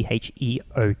 that's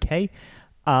Cheok,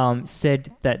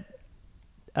 said that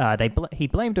he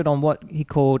blamed it on what he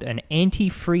called an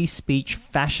anti-free speech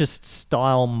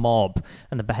fascist-style mob,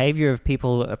 and the behavior of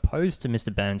people opposed to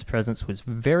Mr. Bannon's presence was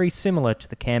very similar to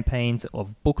the campaigns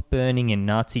of book burning in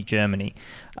Nazi Germany.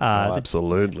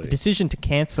 Absolutely. The decision to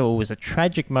cancel was a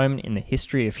tragic moment in the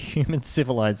history of human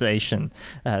civilization,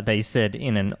 they said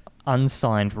in an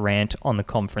unsigned rant on the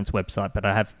conference website, but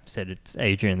I have said it's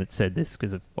Adrian that said this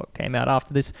because of what came out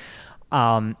after this.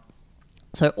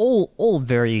 So all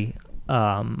very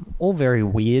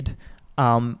weird.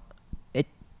 It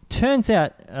turns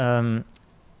out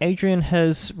Adrian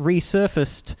has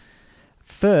resurfaced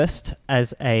first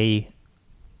as a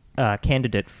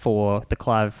candidate for the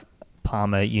Clive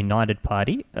Palmer United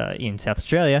Party in South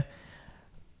Australia.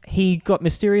 He got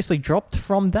mysteriously dropped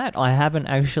from that. I haven't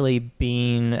actually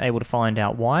been able to find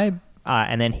out why.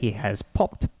 And then he has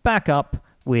popped back up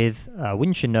with,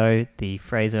 wouldn't you know, the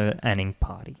Fraser Anning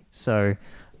Party. So,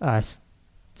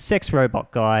 sex robot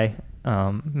guy,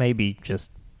 maybe just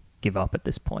give up at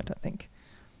this point, I think.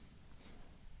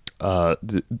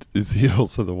 Is he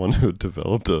also the one who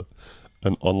developed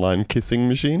an online kissing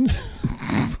machine?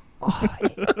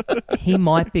 He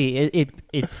might be.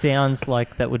 It sounds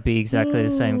like that would be exactly the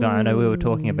same guy. I know we were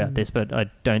talking about this, but I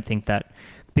don't think that,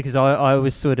 because I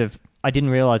was I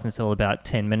didn't realize until about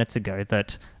 10 minutes ago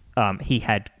that he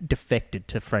had defected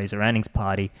to Fraser Anning's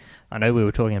party. I know we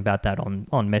were talking about that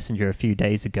on Messenger a few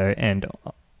days ago, and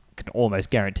I can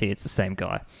almost guarantee it's the same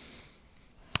guy.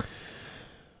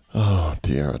 Oh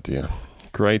dear.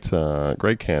 Great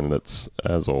candidates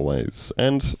as always,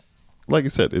 and like I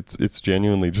said, it's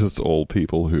genuinely just all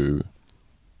people who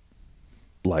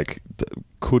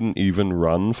couldn't even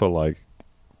run for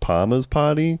Palmer's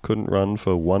party, couldn't run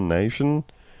for One Nation,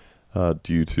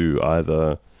 due to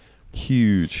either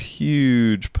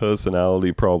huge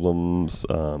personality problems,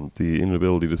 the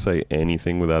inability to say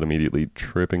anything without immediately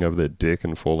tripping over their dick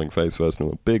and falling face first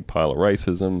into a big pile of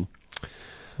racism.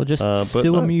 Well, just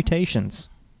sewer mutations.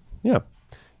 Yeah.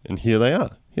 And here they are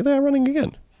running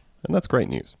again. And that's great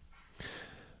news.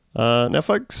 Now,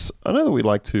 folks, I know that we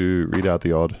like to read out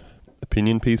the odd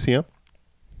opinion piece here.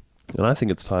 And I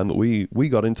think it's time that we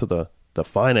got into the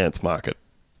finance market.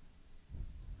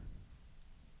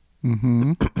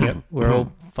 Mm-hmm. Yep, we're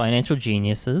all financial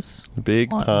geniuses.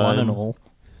 Big time. One and all.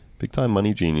 Big time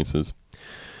money geniuses.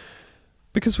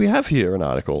 Because we have here an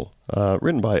article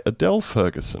written by Adele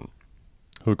Ferguson,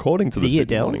 who, according to the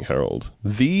Sydney Morning Herald,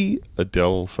 the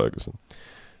Adele Ferguson,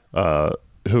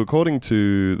 who, according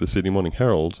to the Sydney Morning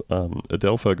Herald,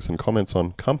 Adele Ferguson comments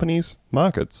on companies,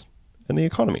 markets, and the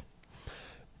economy.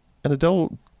 And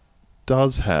Adele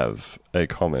does have a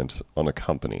comment on a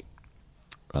company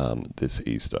this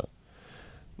Easter.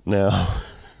 Now,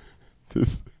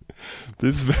 this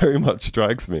very much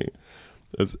strikes me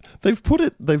as they've put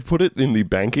it in the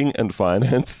banking and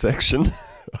finance section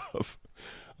of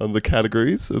the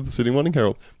categories of the Sydney Morning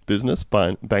Herald: business,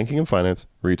 banking and finance,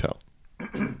 retail.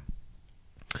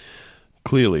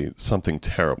 Clearly, something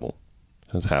terrible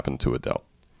has happened to Adele,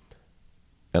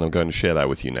 and I'm going to share that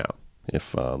with you now.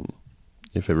 If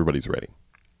everybody's ready,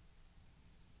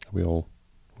 are we all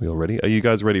ready? Are you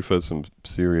guys ready for some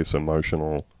serious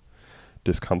emotional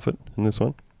discomfort in this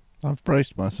one? I've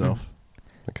braced myself.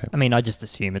 Okay. I mean, I just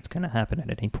assume it's going to happen at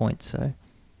any point, so...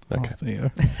 Okay. Oh,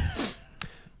 Theo.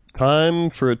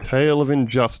 Time for a tale of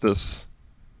injustice.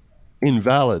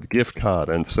 Invalid gift card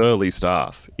and surly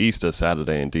staff. Easter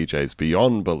Saturday in DJs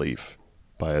beyond belief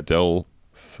by Adele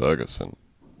Ferguson.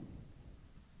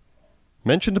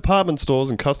 Mention department stores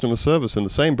and customer service in the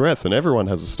same breath and everyone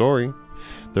has a story.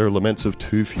 There are laments of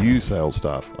too few sales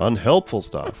staff, unhelpful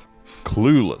staff,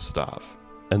 clueless staff,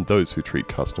 and those who treat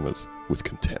customers with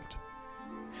contempt.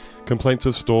 Complaints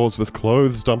of stores with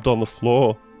clothes dumped on the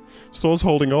floor, stores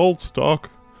holding old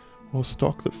stock, or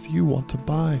stock that few want to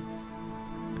buy.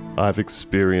 I've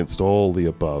experienced all the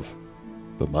above,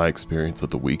 but my experience at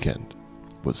the weekend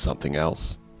was something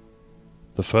else.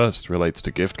 The first relates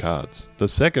to gift cards, the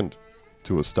second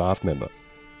to a staff member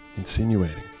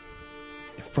insinuating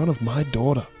in front of my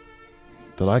daughter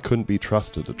that I couldn't be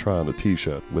trusted to try on a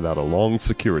t-shirt without a long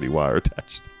security wire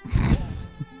attached.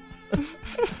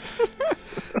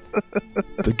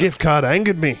 The gift card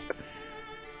angered me.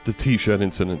 The t-shirt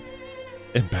incident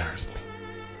embarrassed me.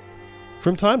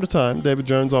 From time to time, David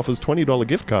Jones offers $20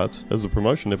 gift cards as a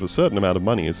promotion if a certain amount of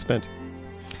money is spent.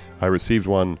 I received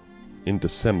one in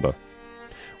December.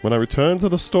 When I returned to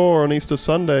the store on Easter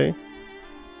Saturday,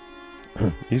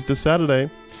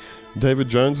 David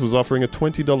Jones was offering a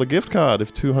 $20 gift card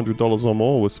if $200 or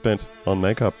more was spent on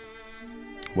makeup.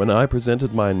 When I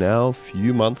presented my now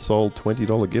few months old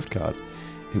 $20 gift card,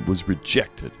 it was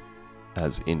rejected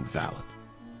as invalid.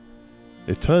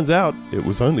 It turns out it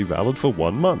was only valid for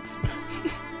 1 month.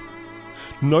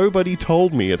 Nobody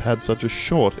told me it had such a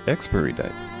short expiry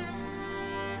date.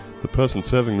 The person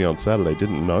serving me on Saturday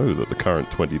didn't know that the current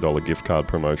 $20 gift card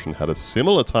promotion had a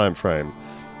similar time frame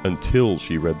until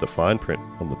she read the fine print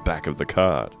on the back of the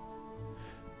card.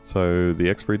 So the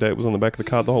expiry date was on the back of the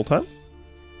card the whole time?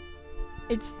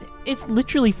 It's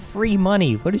literally free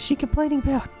money. What is she complaining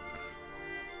about?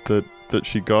 That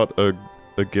she got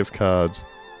a gift card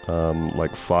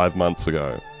like 5 months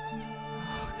ago.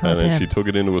 And then she took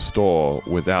it into a store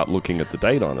without looking at the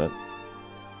date on it.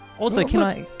 Also,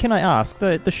 can I ask,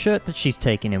 the shirt that she's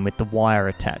taken in with the wire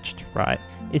attached, right?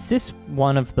 Is this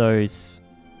one of those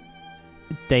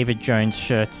David Jones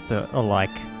shirts that are like,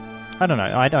 I don't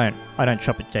know, I don't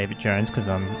shop at David Jones because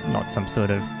I'm not some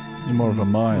sort of You're more of a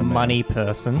money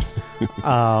person.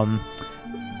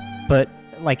 But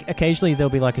like occasionally there'll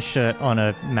be like a shirt on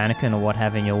a mannequin or what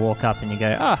have you, and you'll walk up and you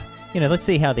go, let's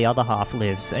see how the other half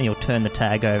lives, and you'll turn the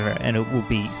tag over and it will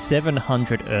be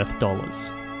 700 Earth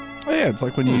dollars. Oh yeah, it's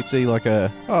like when you see like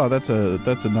that's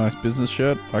a nice business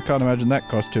shirt. I can't imagine that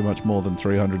cost too much more than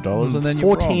 $300, and then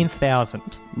you're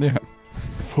 $14,000. Yeah,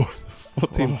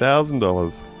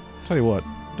 $14,000. Tell you what,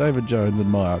 David Jones and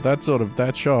Maya,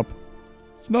 that shop,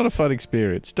 it's not a fun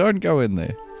experience. Don't go in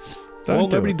there.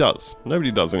 Nobody does.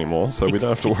 Nobody does anymore, so we don't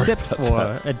have to worry about that. Except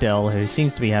for Adele, who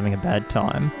seems to be having a bad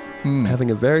time.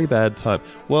 Having a very bad time.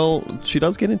 Well, she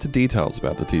does get into details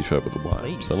about the T-shirt with the wire.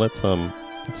 Please. So let's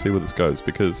see where this goes,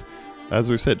 because as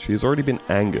we've said, she has already been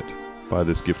angered by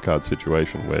this gift card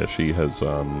situation where she has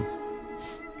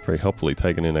very helpfully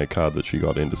taken in a card that she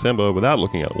got in December without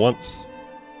looking at it once,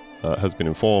 has been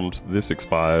informed this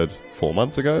expired 4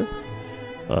 months ago,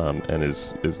 and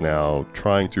is now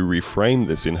trying to reframe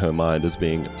this in her mind as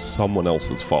being someone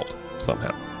else's fault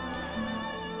somehow.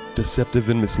 Deceptive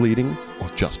and misleading, or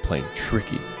just plain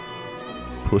tricky?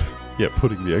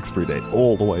 Putting the expiry date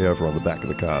all the way over on the back of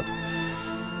the card.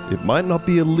 It might not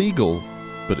be illegal,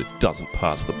 but it doesn't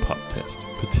pass the PUT test,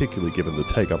 particularly given the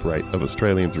take-up rate of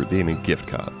Australians redeeming gift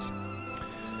cards.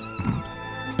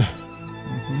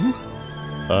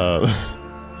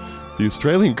 The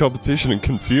Australian Competition and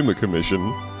Consumer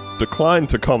Commission declined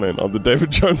to comment on the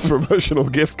David Jones promotional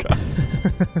gift card.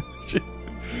 She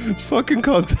fucking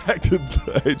contacted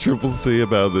the ACCC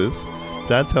about this.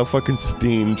 That's how fucking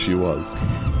steamed she was.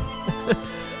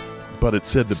 But it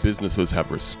said the businesses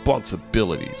have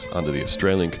responsibilities under the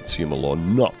Australian consumer law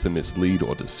not to mislead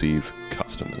or deceive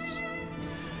customers.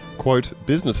 Quote,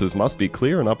 businesses must be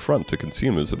clear and upfront to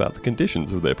consumers about the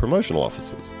conditions of their promotional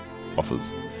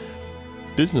offers.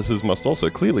 Businesses must also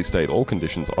clearly state all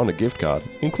conditions on a gift card,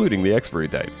 including the expiry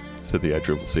date, said the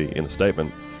ACCC in a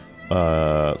statement.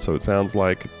 So it sounds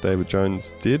like David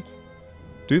Jones did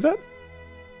do that?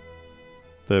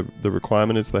 The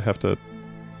requirement is they have to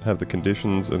have the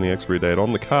conditions and the expiry date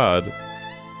on the card,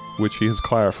 which he has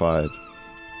clarified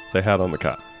they had on the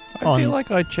card. I feel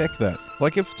like I'd check that.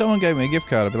 Like if someone gave me a gift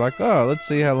card, I'd be like, let's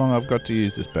see how long I've got to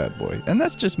use this bad boy. And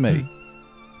that's just me.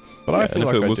 But I feel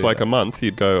like if it was like a month,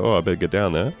 you'd go, I better get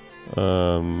down there.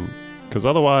 Because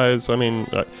otherwise, I mean,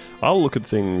 I'll look at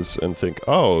things and think,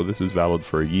 this is valid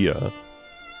for a year.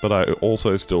 But I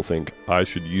also still think I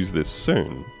should use this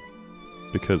soon.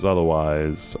 Because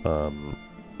otherwise,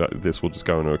 this will just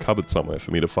go into a cupboard somewhere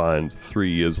for me to find 3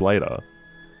 years later.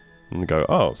 And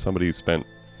go, somebody spent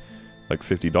like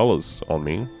 $50 on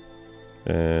me.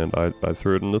 And I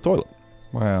threw it in the toilet.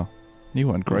 Wow.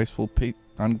 You ungrateful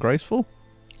Ungraceful?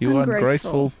 You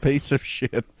ungrateful piece of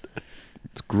shit.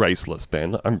 It's graceless,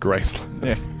 Ben. I'm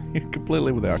graceless. Yeah, you're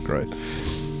completely without grace.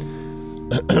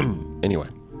 Anyway,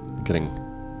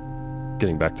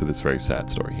 getting back to this very sad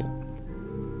story here.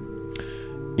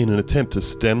 In an attempt to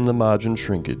stem the margin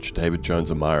shrinkage David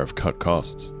Jones and Meyer have cut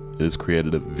costs, it has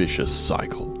created a vicious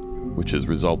cycle, which has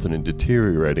resulted in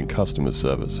deteriorating customer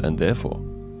service and therefore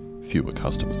fewer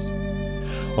customers.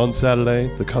 On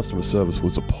Saturday, the customer service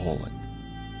was appalling.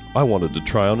 I wanted to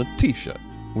try on a t-shirt,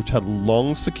 which had a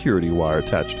long security wire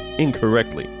attached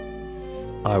incorrectly.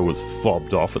 I was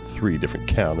fobbed off at 3 different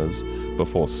counters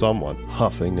before someone,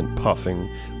 huffing and puffing,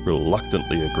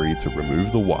 reluctantly agreed to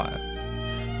remove the wire.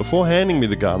 Before handing me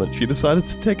the garment, she decided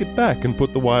to take it back and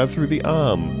put the wire through the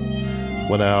arm.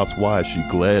 When I asked why, she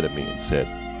glared at me and said,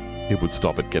 it would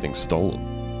stop it getting stolen.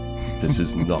 This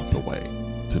is not the way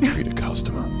to treat a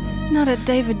customer. Not at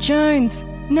David Jones.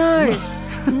 No.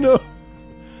 No.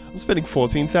 I'm spending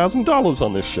 $14,000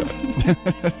 on this shirt.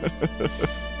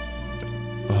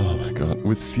 God.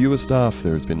 With fewer staff,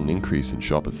 there has been an increase in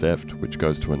shopper theft, which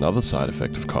goes to another side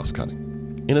effect of cost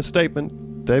cutting. In a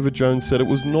statement, David Jones said it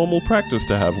was normal practice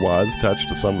to have wires attached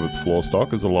to some of its floor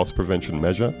stock as a loss prevention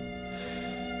measure.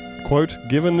 Quote,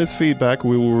 given this feedback,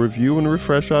 we will review and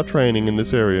refresh our training in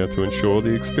this area to ensure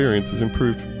the experience is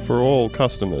improved for all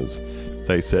customers,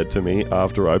 they said to me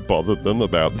after I bothered them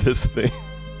about this thing.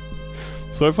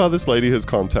 So far, this lady has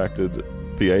contacted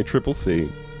the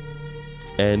ACCC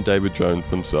and David Jones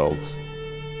themselves,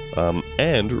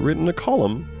 and written a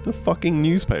column in a fucking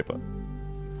newspaper.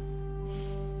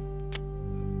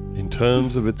 In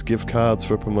terms of its gift cards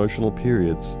for promotional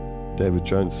periods, David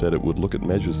Jones said it would look at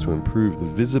measures to improve the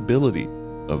visibility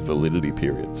of validity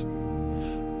periods.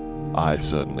 I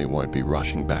certainly won't be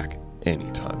rushing back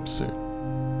anytime soon.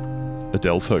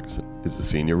 Adele Ferguson is the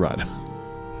senior writer.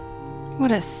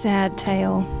 What a sad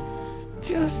tale.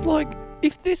 Just like,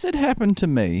 if this had happened to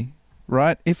me,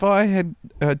 right? If I had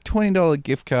a $20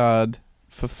 gift card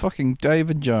for fucking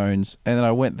David Jones and then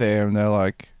I went there and they're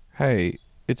like, hey,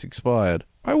 it's expired,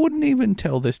 I wouldn't even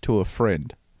tell this to a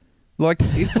friend. Like,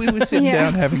 if we were sitting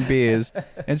down having beers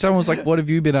and someone was like, what have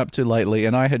you been up to lately?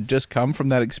 And I had just come from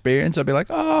that experience, I'd be like,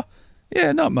 oh,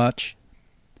 yeah, not much.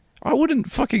 I wouldn't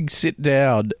fucking sit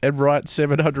down and write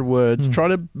 700 words, try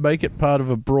to make it part of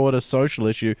a broader social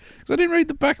issue, because I didn't read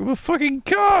the back of a fucking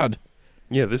card.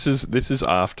 Yeah, this is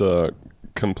after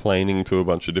complaining to a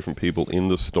bunch of different people in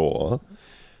the store,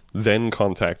 then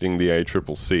contacting the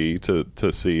ACCC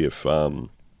to see if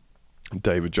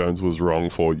David Jones was wrong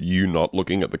for you not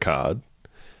looking at the card,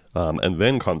 and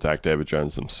then contact David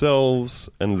Jones themselves,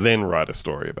 and then write a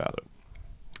story about it.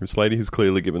 This lady has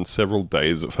clearly given several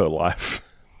days of her life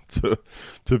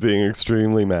to being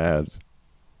extremely mad.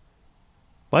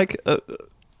 Like,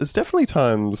 there's definitely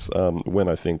times when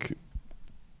I think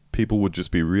people would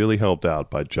just be really helped out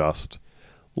by just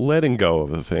letting go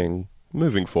of a thing,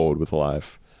 moving forward with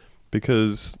life.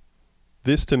 Because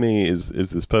this, to me, is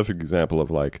this perfect example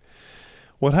of, like,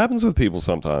 what happens with people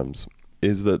sometimes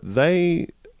is that they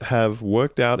have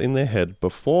worked out in their head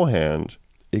beforehand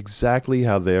exactly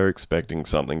how they're expecting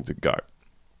something to go.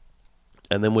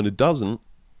 And then when it doesn't,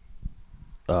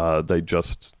 they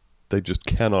just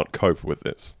cannot cope with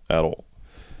this at all.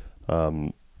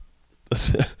 A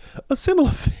similar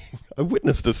thing. I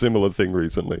witnessed a similar thing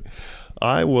recently.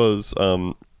 I was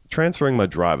transferring my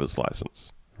driver's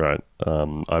license. Right.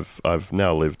 I've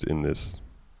now lived in this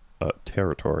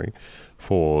territory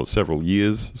for several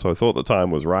years, so I thought the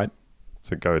time was right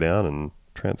to go down and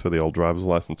transfer the old driver's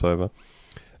license over.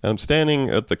 And I'm standing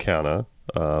at the counter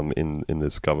in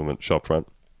this government shopfront.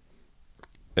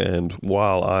 And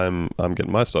while I'm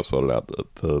getting my stuff sorted out,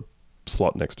 the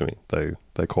slot next to me,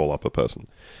 they call up a person,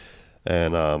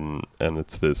 and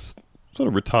it's this sort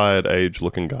of retired age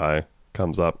looking guy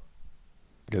comes up,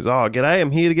 goes, "Oh, g'day,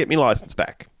 I'm here to get my license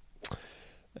back."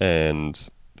 And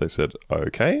they said,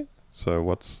 "Okay, so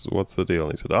what's the deal?"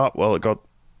 And he said, "Oh, well, it got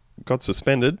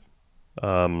suspended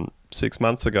 6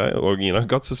 months ago, or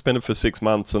got suspended for 6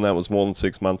 months, and that was more than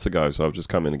 6 months ago. So I've just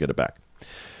come in to get it back."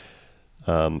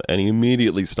 And he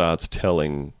immediately starts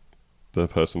telling the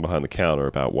person behind the counter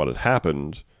about what had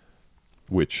happened,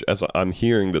 which, as I'm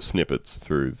hearing the snippets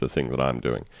through the thing that I'm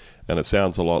doing, and it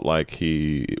sounds a lot like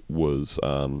he was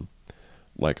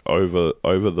like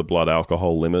over the blood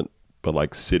alcohol limit, but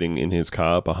like sitting in his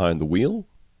car behind the wheel,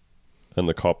 and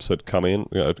the cops had come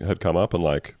up and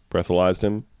like breathalyzed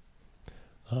him,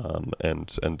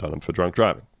 and done him for drunk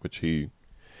driving, which he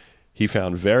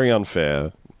found very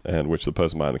unfair. And which the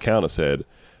person behind the counter said,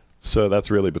 "Sir,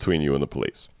 that's really between you and the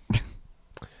police."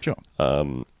 Sure.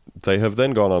 They have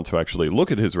then gone on to actually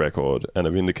look at his record and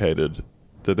have indicated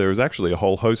that there is actually a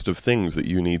whole host of things that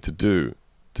you need to do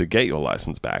to get your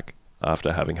license back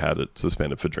after having had it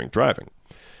suspended for drink driving.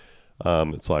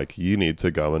 It's like you need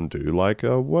to go and do like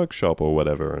a workshop or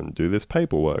whatever and do this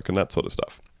paperwork and that sort of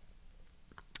stuff.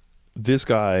 This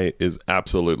guy is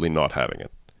absolutely not having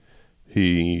it.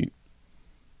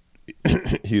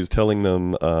 He was telling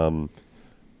them,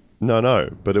 no,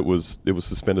 but it was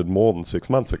suspended more than 6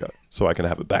 months ago, so I can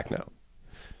have it back now.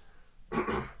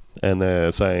 And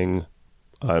they're saying,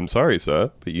 "I'm sorry,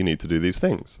 sir, but you need to do these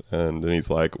things." And he's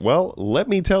like, "Well, let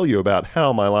me tell you about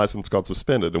how my license got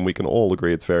suspended, and we can all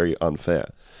agree it's very unfair."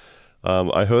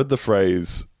 I heard the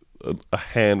phrase a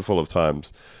handful of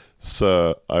times,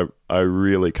 "Sir, I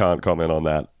really can't comment on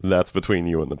that. That's between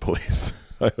you and the police."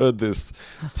 I heard this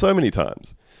so many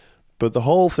times. But the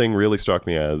whole thing really struck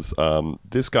me as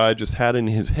this guy just had in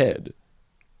his head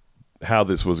how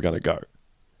this was going to go.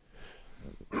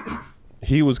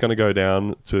 He was going to go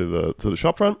down to the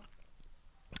shop front.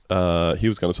 He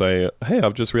was going to say, "Hey,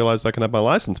 I've just realized I can have my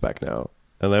license back now."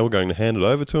 and they were going to hand it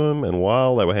over to him, and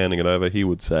while they were handing it over, he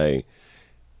would say,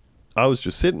 I was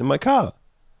just sitting in my car.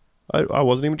 I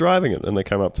wasn't even driving it. And they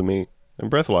came up to me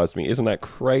and breathalyzed me. Isn't that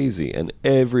crazy? And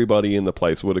everybody in the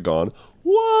place would have gone,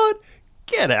 what?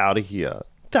 Get out of here.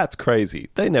 That's crazy.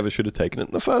 They never should have taken it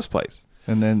in the first place.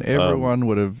 And then everyone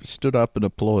would have stood up and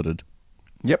applauded.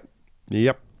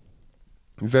 Yep.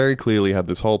 Very clearly had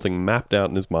this whole thing mapped out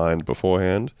in his mind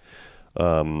beforehand,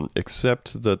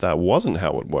 except that wasn't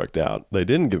how it worked out. They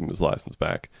didn't give him his license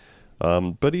back.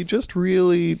 But he just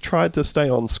really tried to stay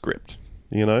on script,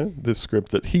 this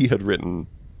script that he had written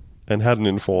and hadn't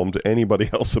informed anybody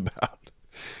else about.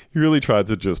 He really tried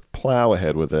to just plow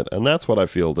ahead with it, and that's what I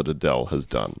feel that Adele has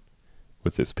done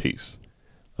with this piece.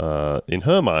 In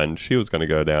her mind, she was going to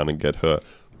go down and get her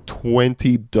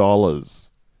 $20.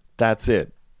 That's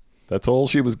it. That's all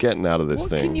she was getting out of this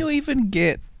thing. What can you even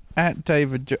get at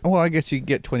David Jones? Well, I guess you could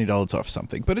get $20 off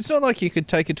something, but it's not like you could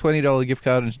take a $20 gift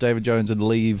card into David Jones and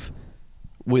leave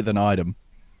with an item.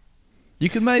 You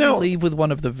can maybe leave with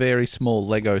one of the very small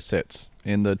Lego sets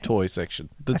in the toy section.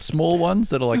 The small ones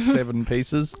that are like 7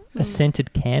 pieces. A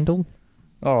scented candle?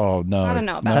 Oh, no. I don't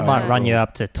know about that. Might run you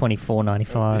up to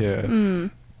 $24.95.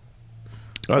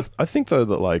 Yeah. I think, though,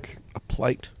 that, like... A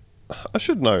plate. I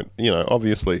should note,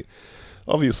 obviously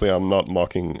I'm not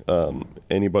mocking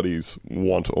anybody's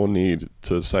want or need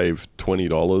to save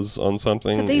 $20 on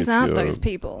something. But these aren't those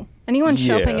people. Anyone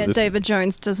shopping at David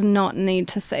Jones does not need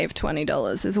to save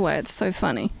 $20 is why it's so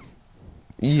funny.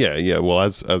 Yeah. Well,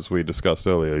 as we discussed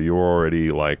earlier, you're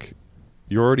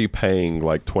already paying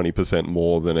like 20%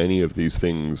 more than any of these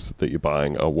things that you're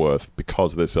buying are worth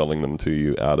because they're selling them to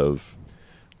you out of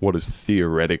what is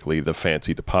theoretically the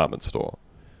fancy department store.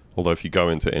 Although if you go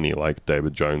into any like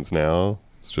David Jones now,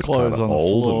 it's just kind of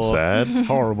old and sad.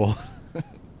 Horrible.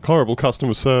 Horrible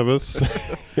customer service.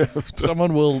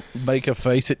 Someone will make a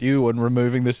face at you when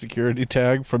removing the security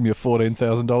tag from your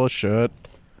 $14,000 shirt.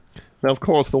 Now, of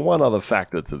course, the one other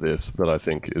factor to this that I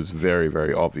think is very,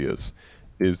 very obvious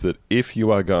is that if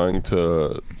you are going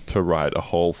to write a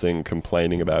whole thing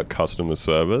complaining about customer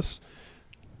service,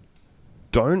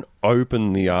 don't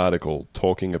open the article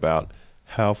talking about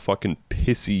how fucking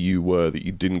pissy you were that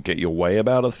you didn't get your way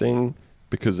about a thing,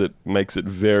 because it makes it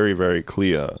very, very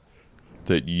clear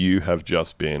that you have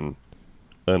just been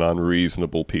an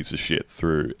unreasonable piece of shit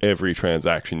through every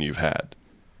transaction you've had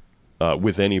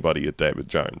with anybody at David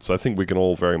Jones. So I think we can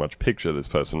all very much picture this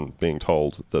person being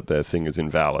told that their thing is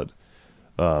invalid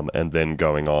and then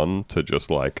going on to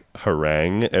just like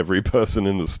harangue every person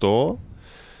in the store.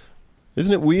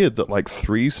 Isn't it weird that like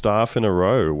 3 staff in a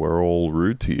row were all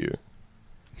rude to you?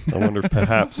 I wonder if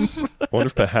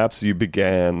perhaps you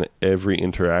began every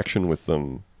interaction with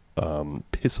them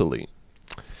pissily.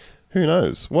 Who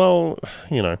knows? Well,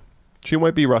 she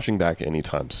won't be rushing back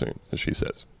anytime soon, as she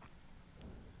says.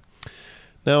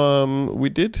 Now, we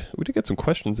did get some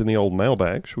questions in the old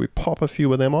mailbag. Should we pop a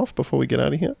few of them off before we get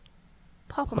out of here?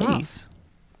 Pop them off.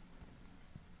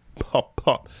 Pop.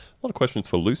 A lot of questions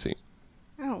for Lucy.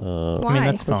 Oh, why? I mean,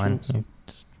 that's fine.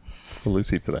 Just for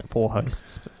Lucy today. 4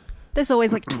 hosts. There's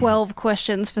always like 12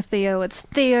 questions for Theo. It's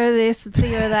Theo this, it's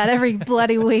Theo that, every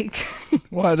bloody week.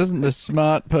 Why doesn't the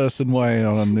smart person weigh in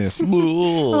on this?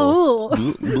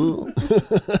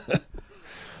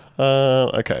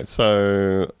 Okay,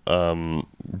 so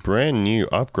brand new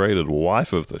upgraded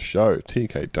wife of the show,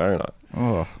 TK Donut.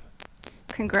 Oh.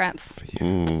 Congrats.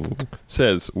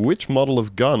 Says, which model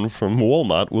of gun from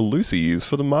Walmart will Lucy use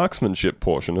for the marksmanship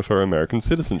portion of her American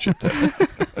citizenship test?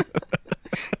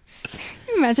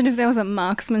 Imagine if there was a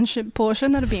marksmanship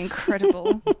portion. That'd be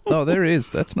incredible. Oh, there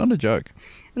is. That's not a joke.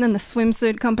 And then the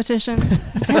swimsuit competition.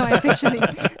 That's how I picture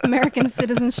the American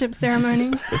citizenship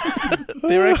ceremony.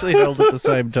 They're actually held at the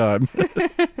same time.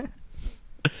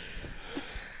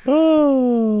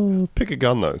 Oh, pick a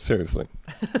gun though, seriously.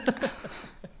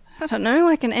 I don't know,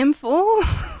 like an M4?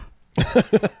 I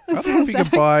don't know if you can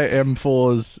buy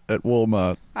M4s at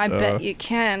Walmart. I bet you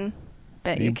can.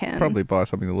 You can. Probably buy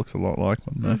something that looks a lot like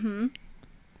one, though. Mm-hmm.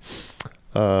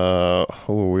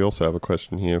 We also have a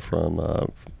question here from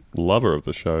lover of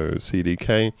the show,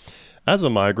 CDK. As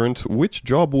a migrant, which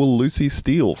job will Lucy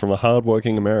steal from a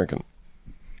hardworking American?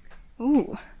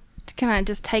 Ooh. Can I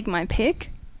just take my pick?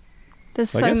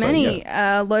 There's I so guess many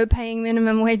low-paying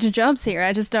minimum wage jobs here.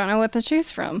 I just don't know what to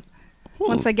choose from.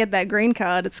 Once I get that green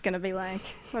card, it's going to be like,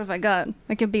 what have I got?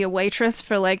 I could be a waitress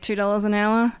for like $2 an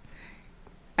hour.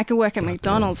 I could work at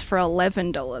McDonald's for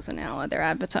 $11 an hour. They're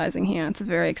advertising here. It's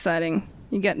very exciting.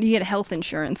 You get health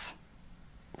insurance.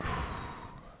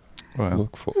 Wow.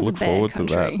 Look forward to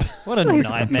that. What a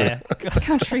nightmare. This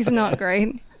country's not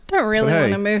great. Don't really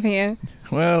want to move here.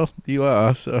 Well, you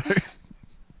are, so...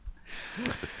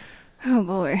 Oh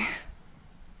boy.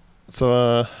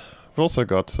 So we've also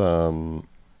got friend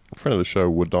of the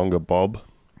show, Wodonga Bob.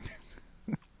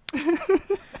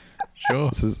 Sure.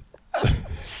 This is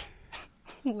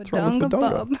wrong with Wodonga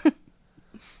Wodonga? Bob.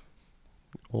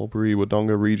 Albury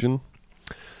Wodonga region.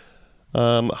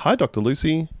 Hi, Dr.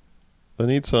 Lucy. I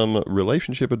need some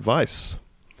relationship advice.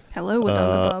 Hello,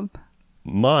 Wodonga Bob.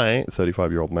 My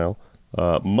 35-year-old male,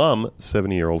 mum,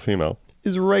 70-year-old female,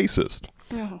 is racist.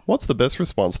 Oh. What's the best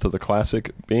response to the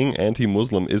classic, being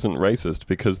anti-Muslim isn't racist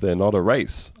because they're not a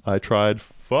race? I tried,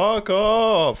 fuck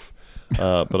off.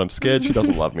 But I'm scared she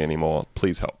doesn't love me anymore.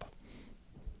 Please help.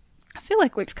 I feel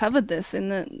like we've covered this in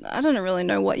that I don't really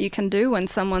know what you can do when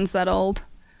someone's that old.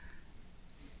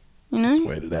 You know?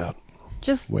 Wait it out.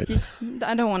 Just, wait.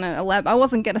 I don't want to elaborate. I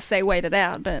wasn't going to say wait it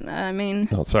out, but I mean...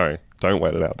 Oh, sorry. Don't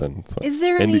wait it out then. It's fine. Is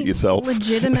there End any it yourself.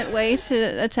 legitimate way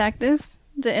to attack this?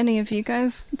 Do any of you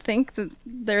guys think that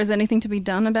there is anything to be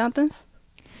done about this?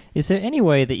 Is there any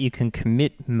way that you can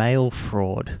commit mail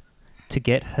fraud to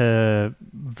get her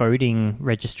voting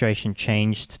registration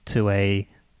changed to a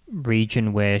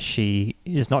region where she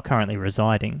is not currently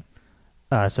residing,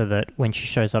 so that when she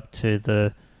shows up to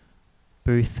the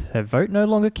booth, her vote no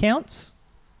longer counts?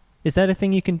 Is that a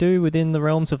thing you can do within the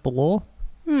realms of the law?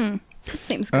 That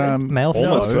seems good. Mail fraud?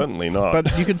 Almost certainly not.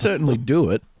 But you can certainly do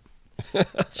it.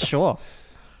 Sure.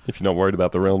 If you're not worried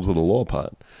about the realms of the law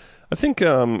part. I think,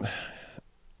 like...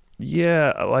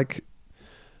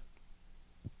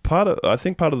 I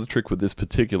think part of the trick with this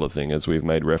particular thing, as we've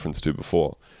made reference to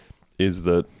before, is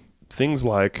that things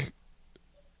like,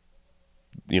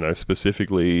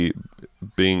 specifically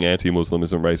being anti-Muslim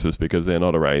isn't racist because they're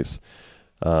not a race,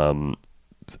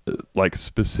 like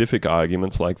specific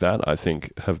arguments like that, I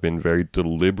think have been very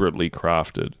deliberately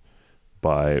crafted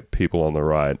by people on the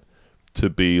right to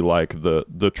be like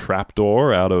the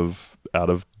trapdoor out of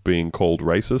being called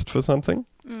racist for something.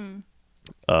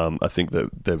 I think that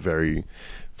they're very,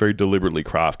 very deliberately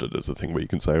crafted as a thing where you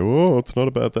can say, "Oh, it's not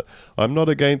about that." I'm not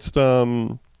against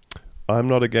what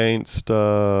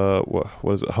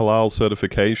is it, halal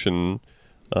certification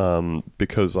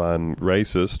because I'm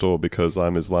racist or because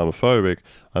I'm Islamophobic.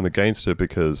 I'm against it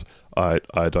because I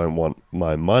don't want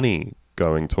my money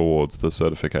going towards the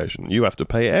certification. You have to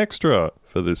pay extra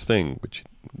for this thing, which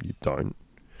you don't.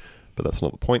 But that's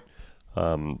not the point.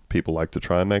 People like to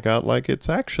try and make out like it's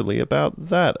actually about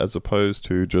that, as opposed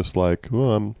to just like,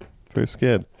 oh, I'm very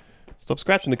scared. Stop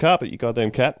scratching the carpet, you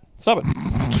goddamn cat. Stop it.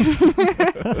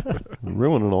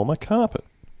 Ruining all my carpet.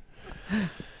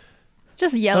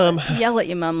 Just yell at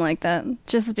your mum like that.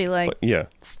 Just be like, Yeah.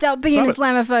 stop being Stop it.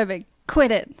 Islamophobic.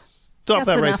 Quit it. Stop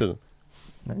That's that enough. racism.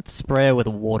 Spray her with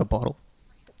a water bottle.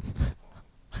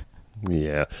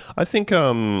 Yeah. I think, I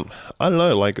don't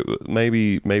know, like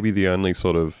maybe the only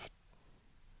sort of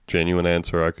genuine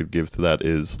answer I could give to that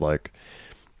is like,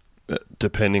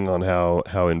 depending on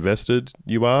how invested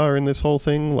you are in this whole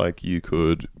thing, like you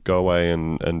could go away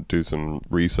and do some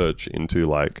research into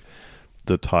like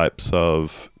the types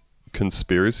of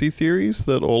conspiracy theories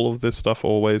that all of this stuff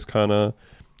always kind of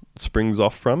springs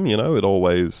off from. It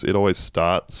always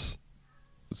starts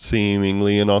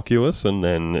seemingly innocuous and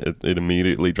then it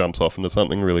immediately jumps off into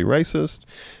something really racist.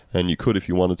 And you could, if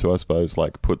you wanted to, I suppose,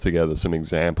 like put together some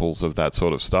examples of that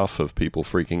sort of stuff, of people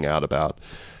freaking out about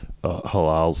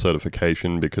halal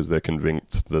certification because they're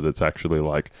convinced that it's actually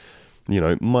like,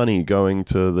 money going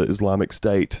to the Islamic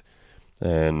State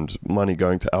and money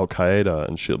going to Al Qaeda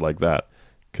and shit like that.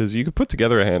 Because you could put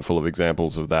together a handful of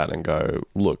examples of that and go,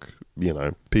 look,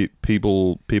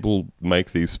 people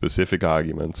make these specific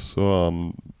arguments.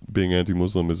 Being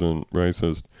anti-Muslim isn't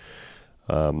racist.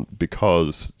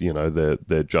 Because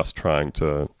they're just trying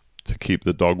to keep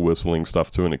the dog whistling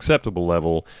stuff to an acceptable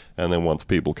level, and then once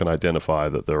people can identify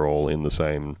that they're all in the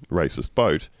same racist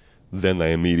boat, then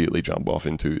they immediately jump off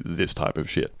into this type of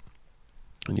shit.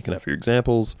 And you can have your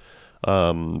examples,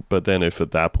 but then if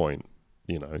at that point,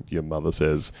 your mother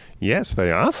says, yes,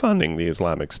 they are funding the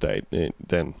Islamic State,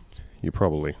 then you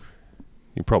probably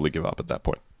give up at that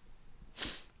point.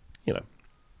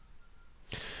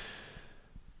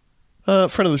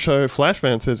 Friend of the show,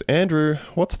 Flashman, says, Andrew,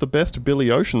 what's the best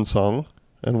Billy Ocean song,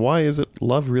 and why is it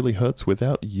Love Really Hurts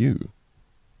Without You?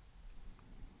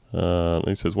 And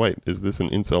he says, wait, is this an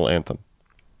incel anthem?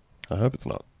 I hope it's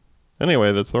not.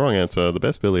 Anyway, that's the wrong answer. The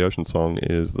best Billy Ocean song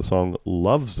is the song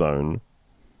Love Zone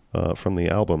from the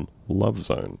album Love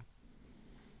Zone.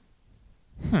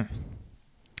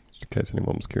 Just in case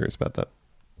anyone was curious about that.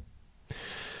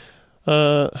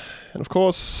 And of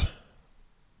course,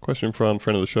 question from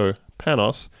friend of the show,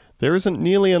 Panos. There isn't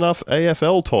nearly enough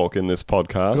AFL talk in this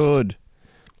podcast. Good.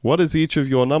 What is each of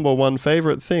your number one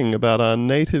favorite thing about our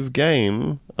native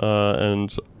game?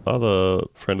 And other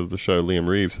friend of the show, Liam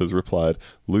Reeves, has replied,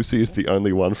 Lucy is the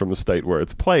only one from a state where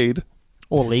it's played.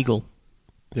 Or legal.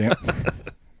 Yeah.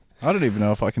 I don't even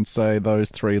know if I can say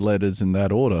those 3 letters in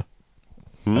that order.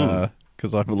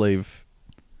 Because I believe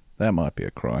that might be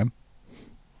a crime.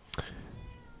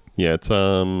 Yeah, it's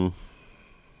not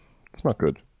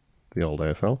good, the old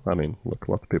AFL. I mean, look,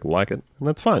 lots of people like it, and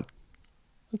that's fine.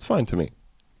 That's fine to me.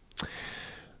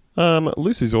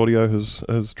 Lucy's audio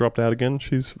has dropped out again.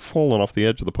 She's fallen off the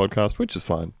edge of the podcast, which is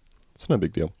fine. It's no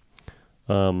big deal.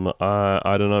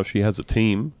 I don't know if she has a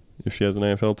team, if she has an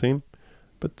AFL team,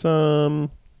 but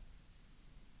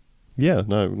yeah,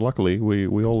 no. Luckily,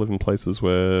 we all live in places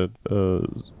where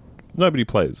nobody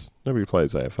plays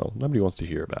AFL. Nobody wants to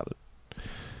hear about it.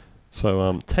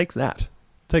 So take that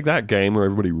game where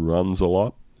everybody runs a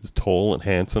lot, is tall and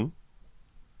handsome.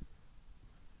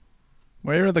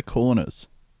 Where are the corners?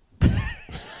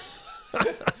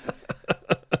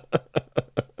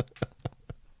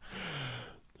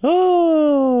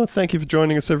 Oh, thank you for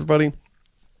joining us, everybody.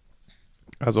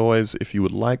 As always, if you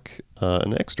would like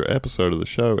an extra episode of the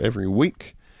show every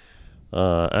week,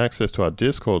 access to our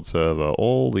Discord server,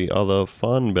 all the other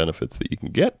fun benefits that you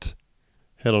can get,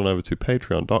 head on over to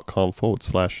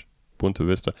patreon.com/Bunta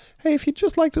Vista. Hey, if you'd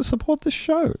just like to support the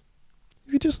show,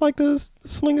 if you'd just like to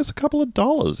sling us a couple of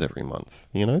dollars every month,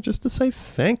 just to say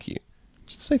thank you.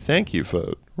 Just to say thank you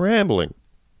for rambling,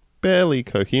 barely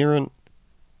coherent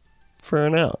for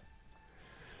an hour.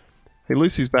 Hey,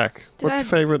 Lucy's back. What's your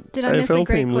favorite Did I miss a AFL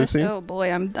great team, question? Lucy? Oh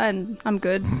boy, I'm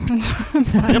good.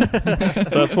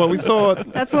 That's what we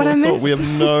thought. That's what I missed. We have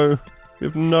no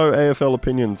AFL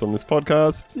opinions on this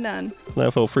podcast. None. It's an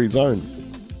AFL free zone.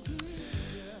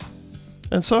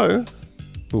 And so,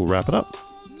 we'll wrap it up.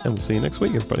 And we'll see you next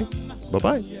week, everybody.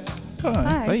 Bye-bye.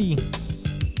 Bye. Bye.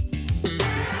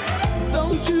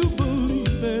 Don't you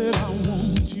believe that I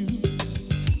want you?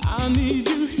 I need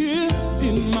you here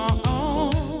in my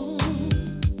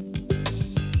arms.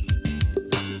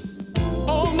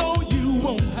 Oh no, you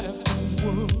won't have to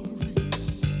worry.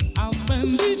 I'll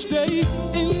spend each day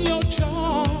in your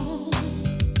charms.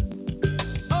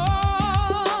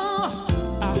 Oh,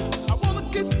 I wanna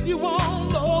kiss you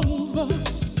all over,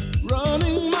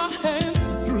 running my hand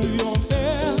through your